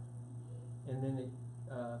 and then it,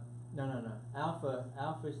 alpha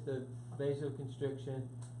is the vasoconstriction,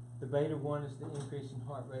 the beta 1 is the increase in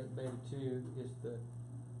heart rate, beta 2 is the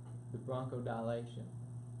bronchodilation.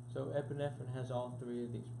 So epinephrine has all three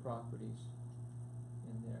of these properties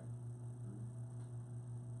in there.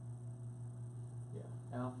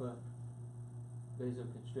 Yeah, alpha,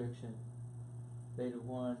 vasoconstriction, beta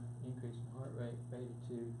 1, increase in heart rate, beta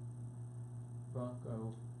 2,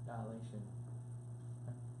 bronchodilation.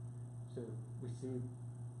 So we see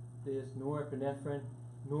this norepinephrine.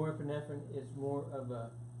 Norepinephrine is more of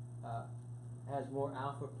a, has more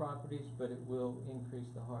alpha properties, but it will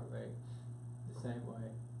increase the heart rate the same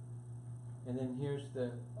way. And then here's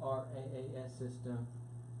the RAAS system.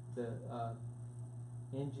 The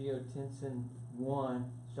angiotensin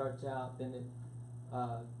 1 starts out, then it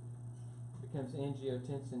becomes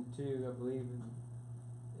angiotensin 2, I believe,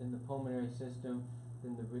 in the pulmonary system,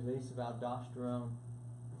 then the release of aldosterone.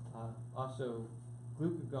 Also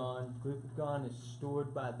glucagon. Glucagon is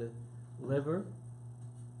stored by the liver.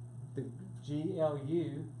 The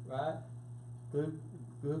GLU, right?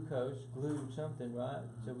 Glucose, something, right?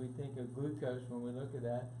 So we think of glucose when we look at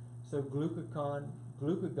that. So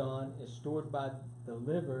glucagon is stored by the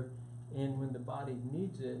liver, and when the body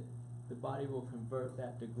needs it, the body will convert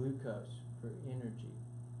that to glucose for energy.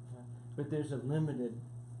 Right? But there's a limited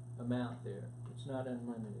amount there. It's not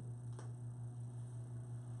unlimited.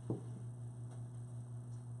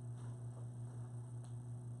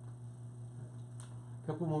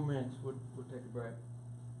 Couple more minutes, we'll take a break.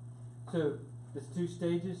 So there's two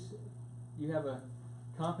stages. You have a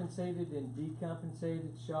compensated and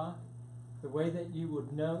decompensated shock. The way that you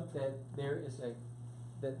would note that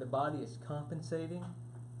that the body is compensating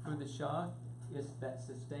for the shock is that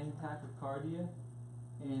sustained tachycardia,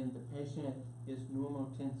 and the patient is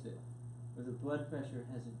normotensive, where the blood pressure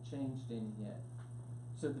hasn't changed any yet.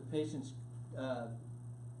 So the patient's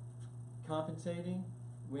compensating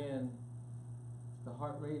when the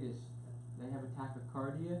heart rate is, they have a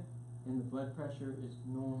tachycardia and the blood pressure is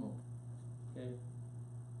normal. Okay.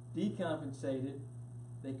 Decompensated,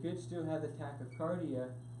 they could still have the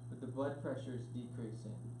tachycardia, but the blood pressure is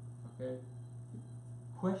decreasing. Okay.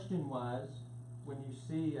 Question-wise, when you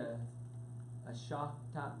see a shock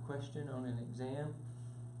type question on an exam,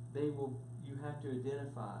 you have to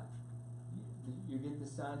identify. You get the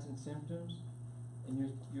signs and symptoms, and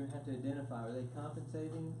you have to identify, are they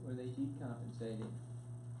compensating or are they decompensating?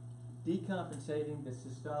 Decompensating, the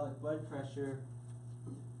systolic blood pressure,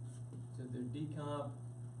 so the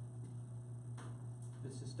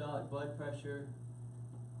systolic blood pressure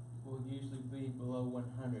will usually be below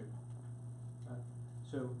 100.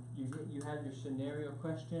 So you have your scenario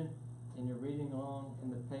question, and you're reading along,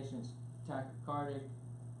 and the patient's tachycardic,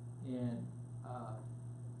 and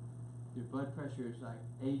your blood pressure is like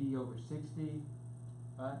 80 over 60,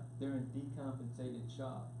 right? They're in decompensated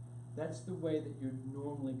shock. That's the way that you're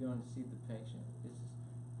normally going to see the patient. Is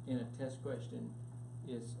in a test question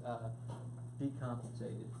is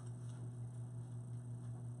decompensated.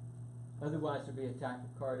 Otherwise, there'll be a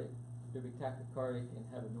tachycardic. They'll be tachycardic and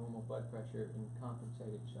have a normal blood pressure in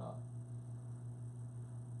compensated shock.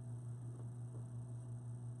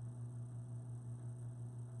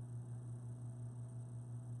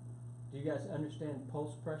 Do you guys understand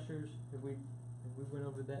pulse pressures? Have we went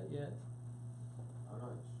over that yet? I'm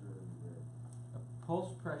not sure we did. A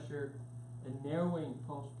pulse pressure, a narrowing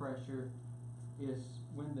pulse pressure, is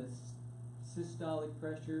when the systolic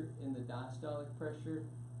pressure and the diastolic pressure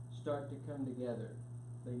start to come together.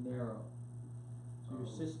 They narrow. So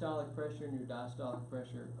your systolic pressure and your diastolic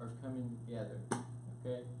pressure are coming together.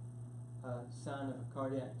 Okay? Sign of a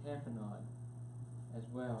cardiac tamponade as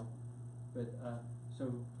well. But so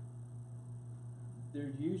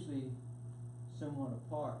they're usually somewhat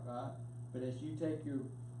apart, right? But as you take your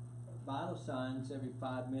vital signs every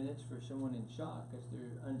 5 minutes for someone in shock, because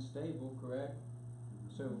they're unstable, correct?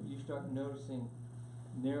 So you start noticing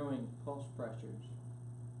narrowing pulse pressures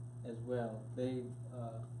as well. They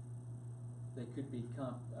could be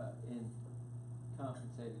in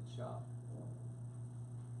compensated shock.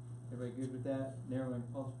 Everybody good with that? Narrowing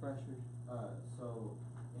pulse pressures? So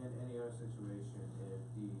in any other situation, if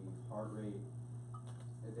the heart rate,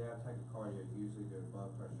 if they have tachycardia, usually their blood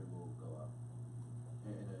pressure will go up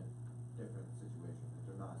in a different situation, if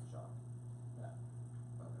they're not in shock. Yeah.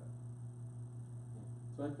 Okay.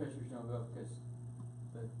 Blood pressures don't go up because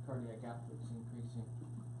the cardiac output is increasing.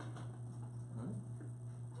 Alright.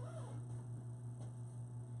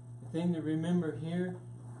 The thing to remember here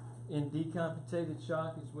in decompensated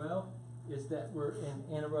shock as well is that we're in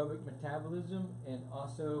anaerobic metabolism, and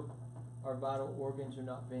also our vital organs are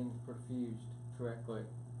not being perfused correctly.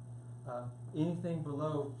 Anything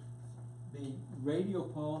below the radial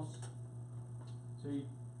pulse, so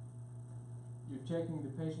you're checking the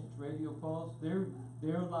patient's radial pulse. They're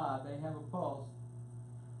alive, they have a pulse,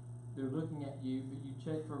 they're looking at you, but you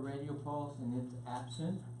check for a radial pulse and it's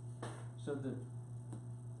absent. So the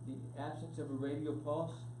absence of a radial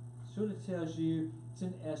pulse sort of tells you, it's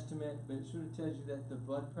an estimate, but it sort of tells you that the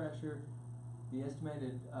blood pressure, the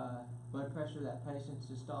estimated blood pressure of that patient's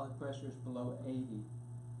systolic pressure is below 80.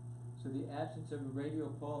 So the absence of a radial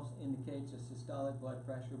pulse indicates a systolic blood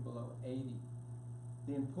pressure below 80.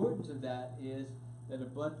 The importance of that is that a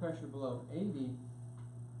blood pressure below 80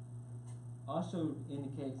 also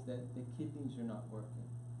indicates that the kidneys are not working.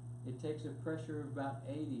 It takes a pressure of about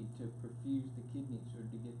 80 to perfuse the kidneys, or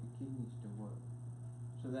to get the kidneys to work.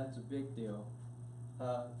 So that's a big deal.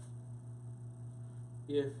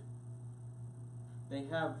 If they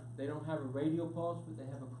don't have a radial pulse, but they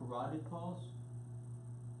have a carotid pulse,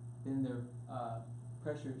 then their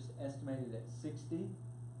pressure is estimated at 60.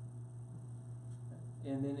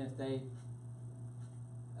 And then if they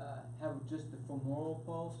have just the femoral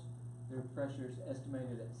pulse, their pressure is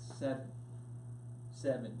estimated at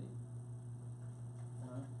 70.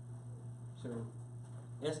 So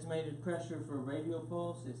estimated pressure for radial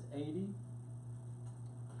pulse is 80,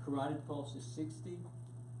 carotid pulse is 60,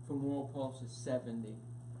 femoral pulse is 70.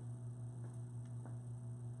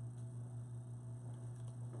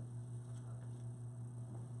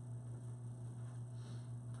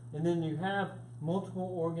 And then you have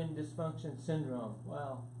multiple organ dysfunction syndrome.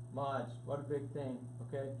 Wow, mods, what a big thing,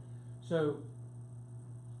 okay? So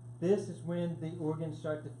this is when the organs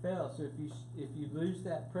start to fail. So if you lose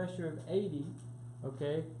that pressure of 80,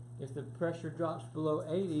 okay, if the pressure drops below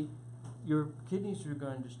 80, your kidneys are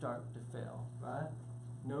going to start to fail, right?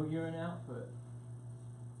 No urine output.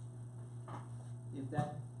 If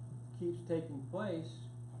that keeps taking place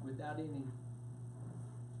without any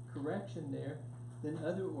correction there, then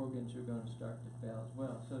other organs are going to start to fail as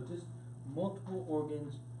well. So just multiple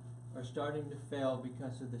organs are starting to fail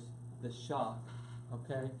because of the shock,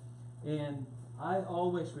 okay? And I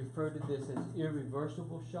always refer to this as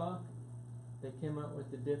irreversible shock. They came up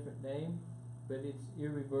with a different name, but it's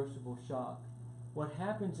irreversible shock. What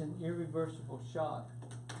happens in irreversible shock,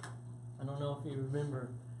 I don't know if you remember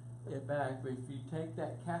it back, but if you take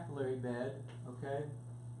that capillary bed, okay,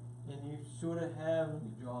 and you sort of have, let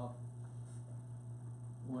me draw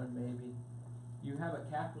one maybe. You have a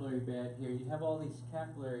capillary bed here. You have all these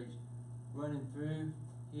capillaries running through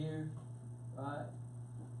here, right?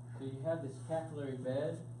 So you have this capillary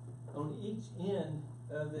bed. On each end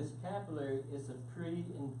of this capillary is a pre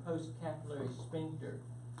and post capillary sphincter.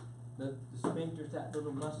 The sphincter is that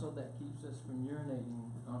little muscle that keeps us from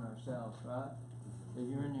urinating on ourselves, right? The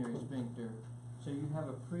urinary sphincter. So you have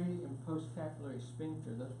a pre and post capillary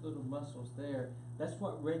sphincter, those little muscles there. That's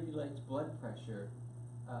what regulates blood pressure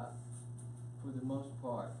for the most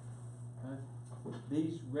part.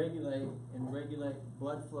 These regulate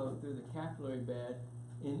blood flow through the capillary bed.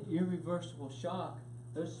 In irreversible shock,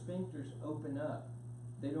 those sphincters open up.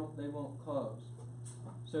 They won't close.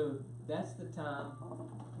 So that's the time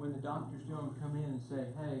when the doctor's going to come in and say,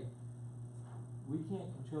 hey, we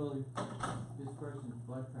can't control this person's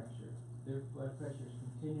blood pressure. Their blood pressure is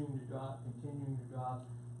continuing to drop,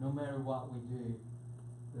 no matter what we do.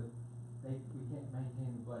 We can't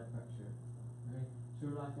maintain the blood pressure. Right?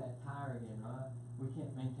 Sort of like that tire again, right? We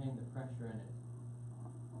can't maintain the pressure in it.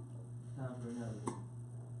 Time for another.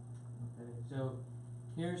 Okay, so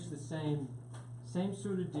here's the same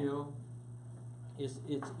sort of deal. It's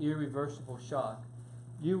irreversible shock.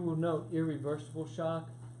 You will note irreversible shock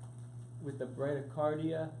with the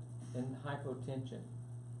bradycardia and hypotension.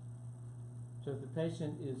 So if the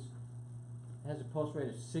patient has a pulse rate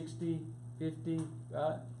of 60, 50,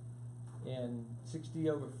 right, and 60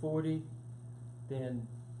 over 40, then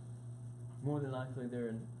more than likely they're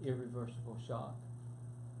in irreversible shock.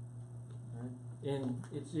 Right? And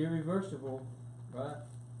it's irreversible, right?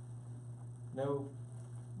 No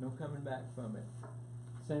coming back from it.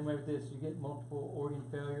 Same way with this, you get multiple organ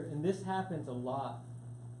failure, and this happens a lot.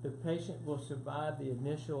 The patient will survive the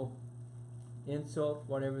initial insult,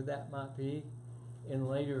 whatever that might be, and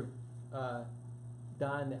later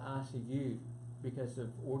die in the ICU because of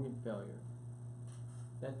organ failure.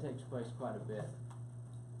 That takes place quite a bit.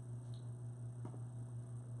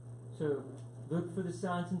 So look for the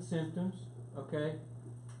signs and symptoms, okay?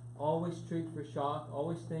 Always treat for shock,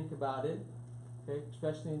 always think about it, okay,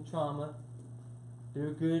 especially in trauma. Do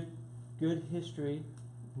a good history,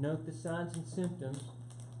 note the signs and symptoms.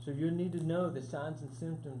 So you'll need to know the signs and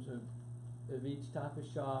symptoms of each type of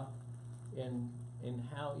shock and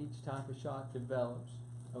how each type of shock develops,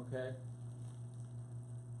 okay?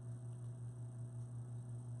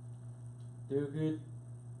 Do a good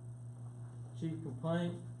chief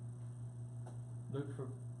complaint. Look for,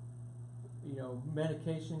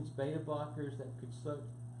 medications, beta blockers that could slow,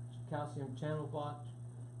 calcium channel blocks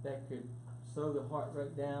that could slow the heart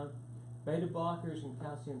rate down. Beta blockers and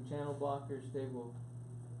calcium channel blockers, they will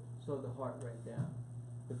slow the heart rate down.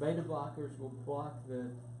 The beta blockers will block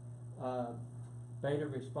the beta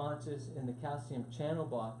responses, and the calcium channel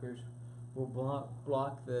blockers will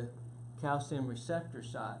block the calcium receptor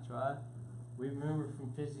sites, right? We remember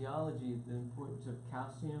from physiology the importance of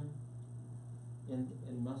calcium in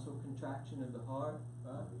muscle contraction of the heart,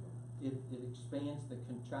 right? It expands the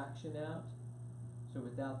contraction out. So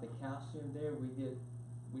without the calcium there,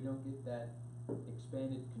 we don't get that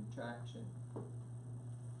expanded contraction.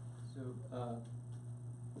 So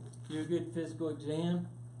do a good physical exam,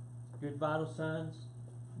 good vital signs.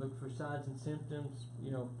 Look for signs and symptoms.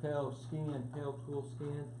 Pale skin, pale cool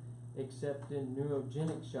skin, except in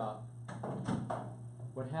neurogenic shock.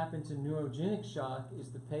 What happens in neurogenic shock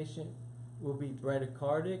is the patient will be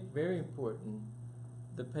bradycardic, very important.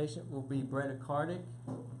 The patient will be bradycardic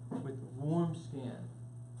with warm skin,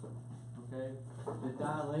 okay? The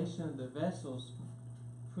dilation of the vessels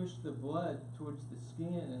push the blood towards the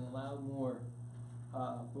skin and allow more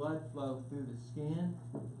blood flow through the skin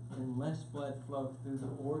and less blood flow through the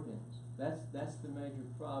organs. That's the major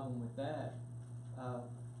problem with that.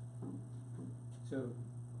 So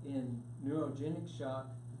in neurogenic shock,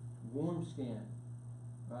 warm skin,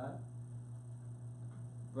 right?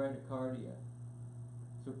 Bradycardia.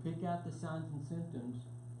 So pick out the signs and symptoms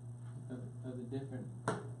of the different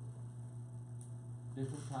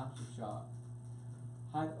types of shock.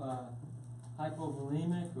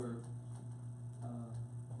 Hypovolemic or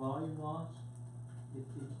volume loss,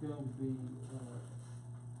 it's going to be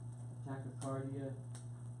tachycardia,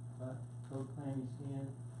 cold clammy skin,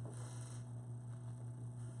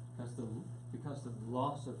 because of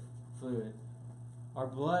loss of fluid. Our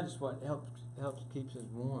blood is what helps keeps us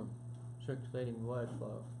warm, circulating blood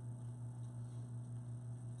flow.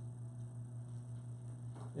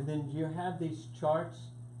 And then you have these charts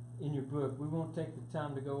in your book. We won't take the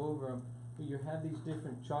time to go over them, but you have these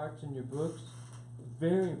different charts in your books.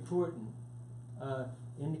 Very important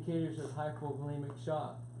indicators of hypovolemic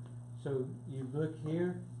shock. So you look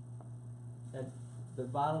here at the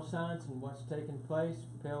vital signs and what's taking place: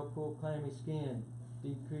 pale, cool, clammy skin,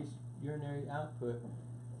 decreased urinary output.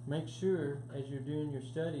 Make sure as you're doing your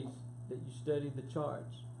studies that you study the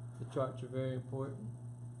charts. The charts are very important.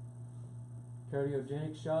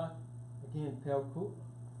 Cardiogenic shock, again, pale, cool,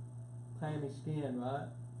 clammy skin, right?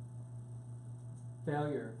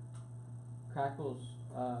 Failure, crackles,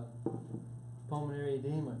 pulmonary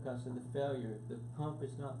edema because of the failure. The pump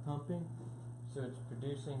is not pumping, so it's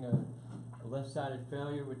producing a left-sided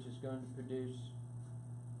failure, which is going to produce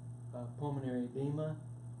pulmonary edema.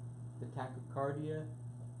 The tachycardia,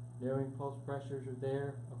 narrowing pulse pressures are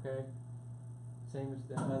there, okay? Same as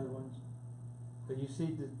the other ones. But you see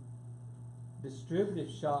the distributive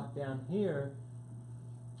shock down here,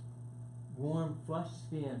 warm, flush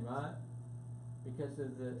skin, right? Because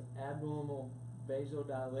of the abnormal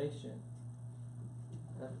vasodilation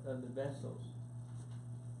of the vessels.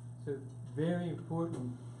 So very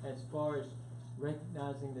important as far as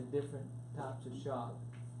recognizing the different types of shock.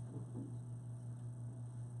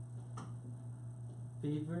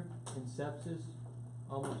 Fever and sepsis,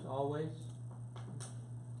 almost always.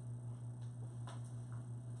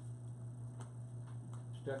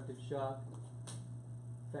 Obstructive shock,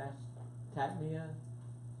 fast tachypnea,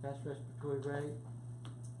 fast respiratory rate,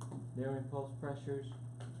 narrowing pulse pressures,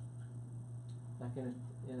 like in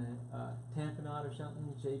a tamponade or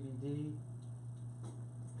something, JVD.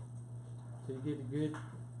 So you get the good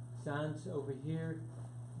signs over here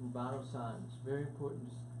and vital signs. Very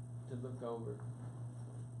important to look over.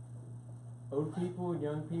 Old people and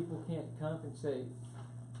young people can't compensate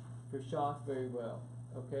for shock very well,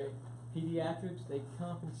 okay? Pediatrics, they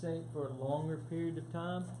compensate for a longer period of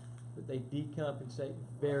time, but they decompensate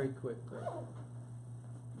very quickly.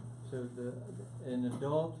 So an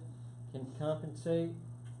adult can compensate,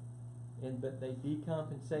 but they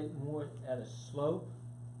decompensate more at a slope,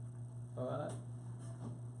 alright?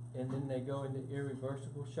 And then they go into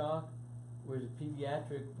irreversible shock, whereas a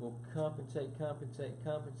pediatric will compensate,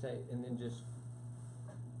 and then just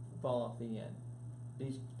fall off the end.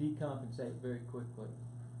 These decompensate very quickly.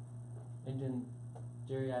 And then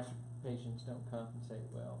geriatric patients don't compensate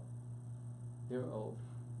well. They're old.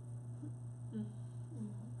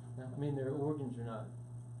 I mean, their organs are not,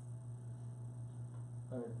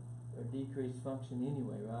 are decreased function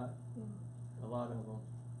anyway, right? A lot of them.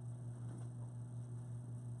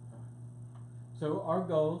 So our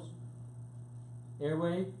goals: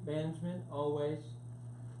 airway management, always.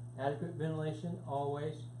 Adequate ventilation,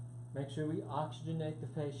 always. Make sure we oxygenate the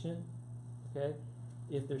patient, okay?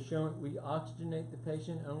 If they're showing, we oxygenate the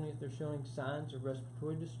patient only if they're showing signs of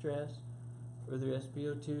respiratory distress or their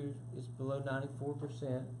SpO2 is below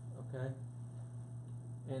 94%, okay?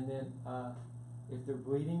 And then if they're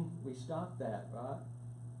bleeding, we stop that, right?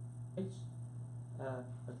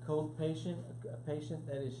 A cold patient, a patient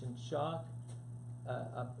that is in shock,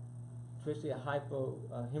 especially a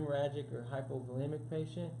hemorrhagic or hypovolemic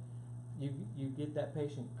patient, you get that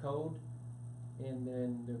patient cold, and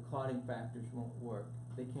then their clotting factors won't work.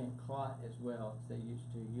 They can't clot as well as they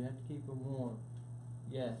used to. You have to keep them warm.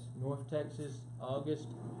 Yes, North Texas, August,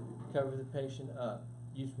 cover the patient up.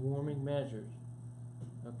 Use warming measures,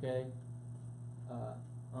 okay,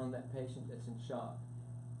 on that patient that's in shock.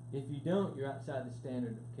 If you don't, you're outside the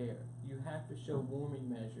standard of care. You have to show warming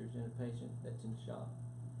measures in a patient that's in shock,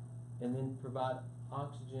 and then provide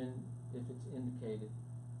oxygen if it's indicated.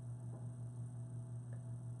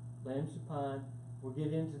 Lamb supine. We'll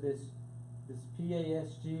get into this. This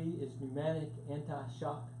PASG is pneumatic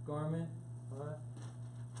anti-shock garment, right?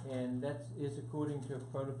 And that is according to a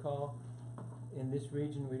protocol. In this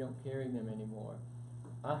region, we don't carry them anymore.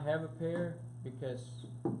 I have a pair because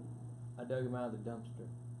I dug them out of the dumpster.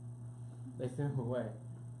 They threw them away.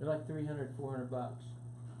 They're like $300, $400,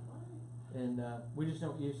 and we just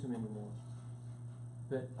don't use them anymore.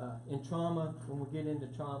 But in trauma, when we get into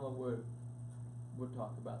trauma, we'll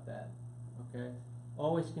talk about that. Okay.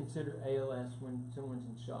 Always consider ALS when someone's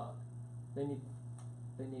in shock. They need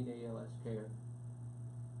ALS care.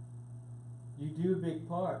 You do a big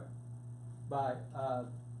part by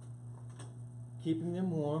keeping them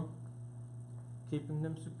warm, keeping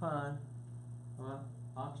them supine,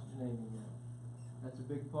 oxygenating them. That's a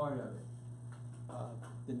big part of it.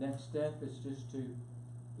 The next step is just to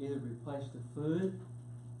either replace the fluid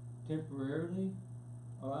temporarily,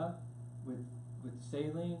 with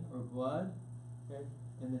saline or blood. Okay?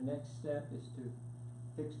 And the next step is to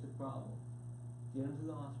fix the problem. Get them to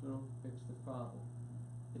the hospital, fix the problem.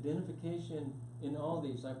 Identification in all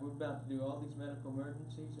these, like we're about to do all these medical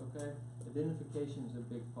emergencies, okay? Identification is a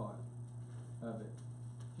big part of it.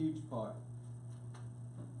 Huge part.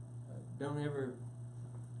 Don't ever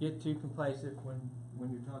get too complacent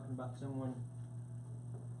when you're talking about someone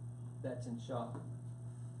that's in shock.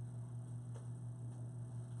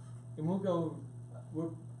 And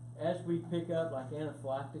as we pick up like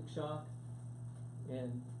anaphylactic shock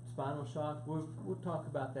and spinal shock, we'll talk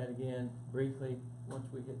about that again briefly once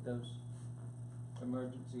we hit those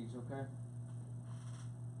emergencies, okay?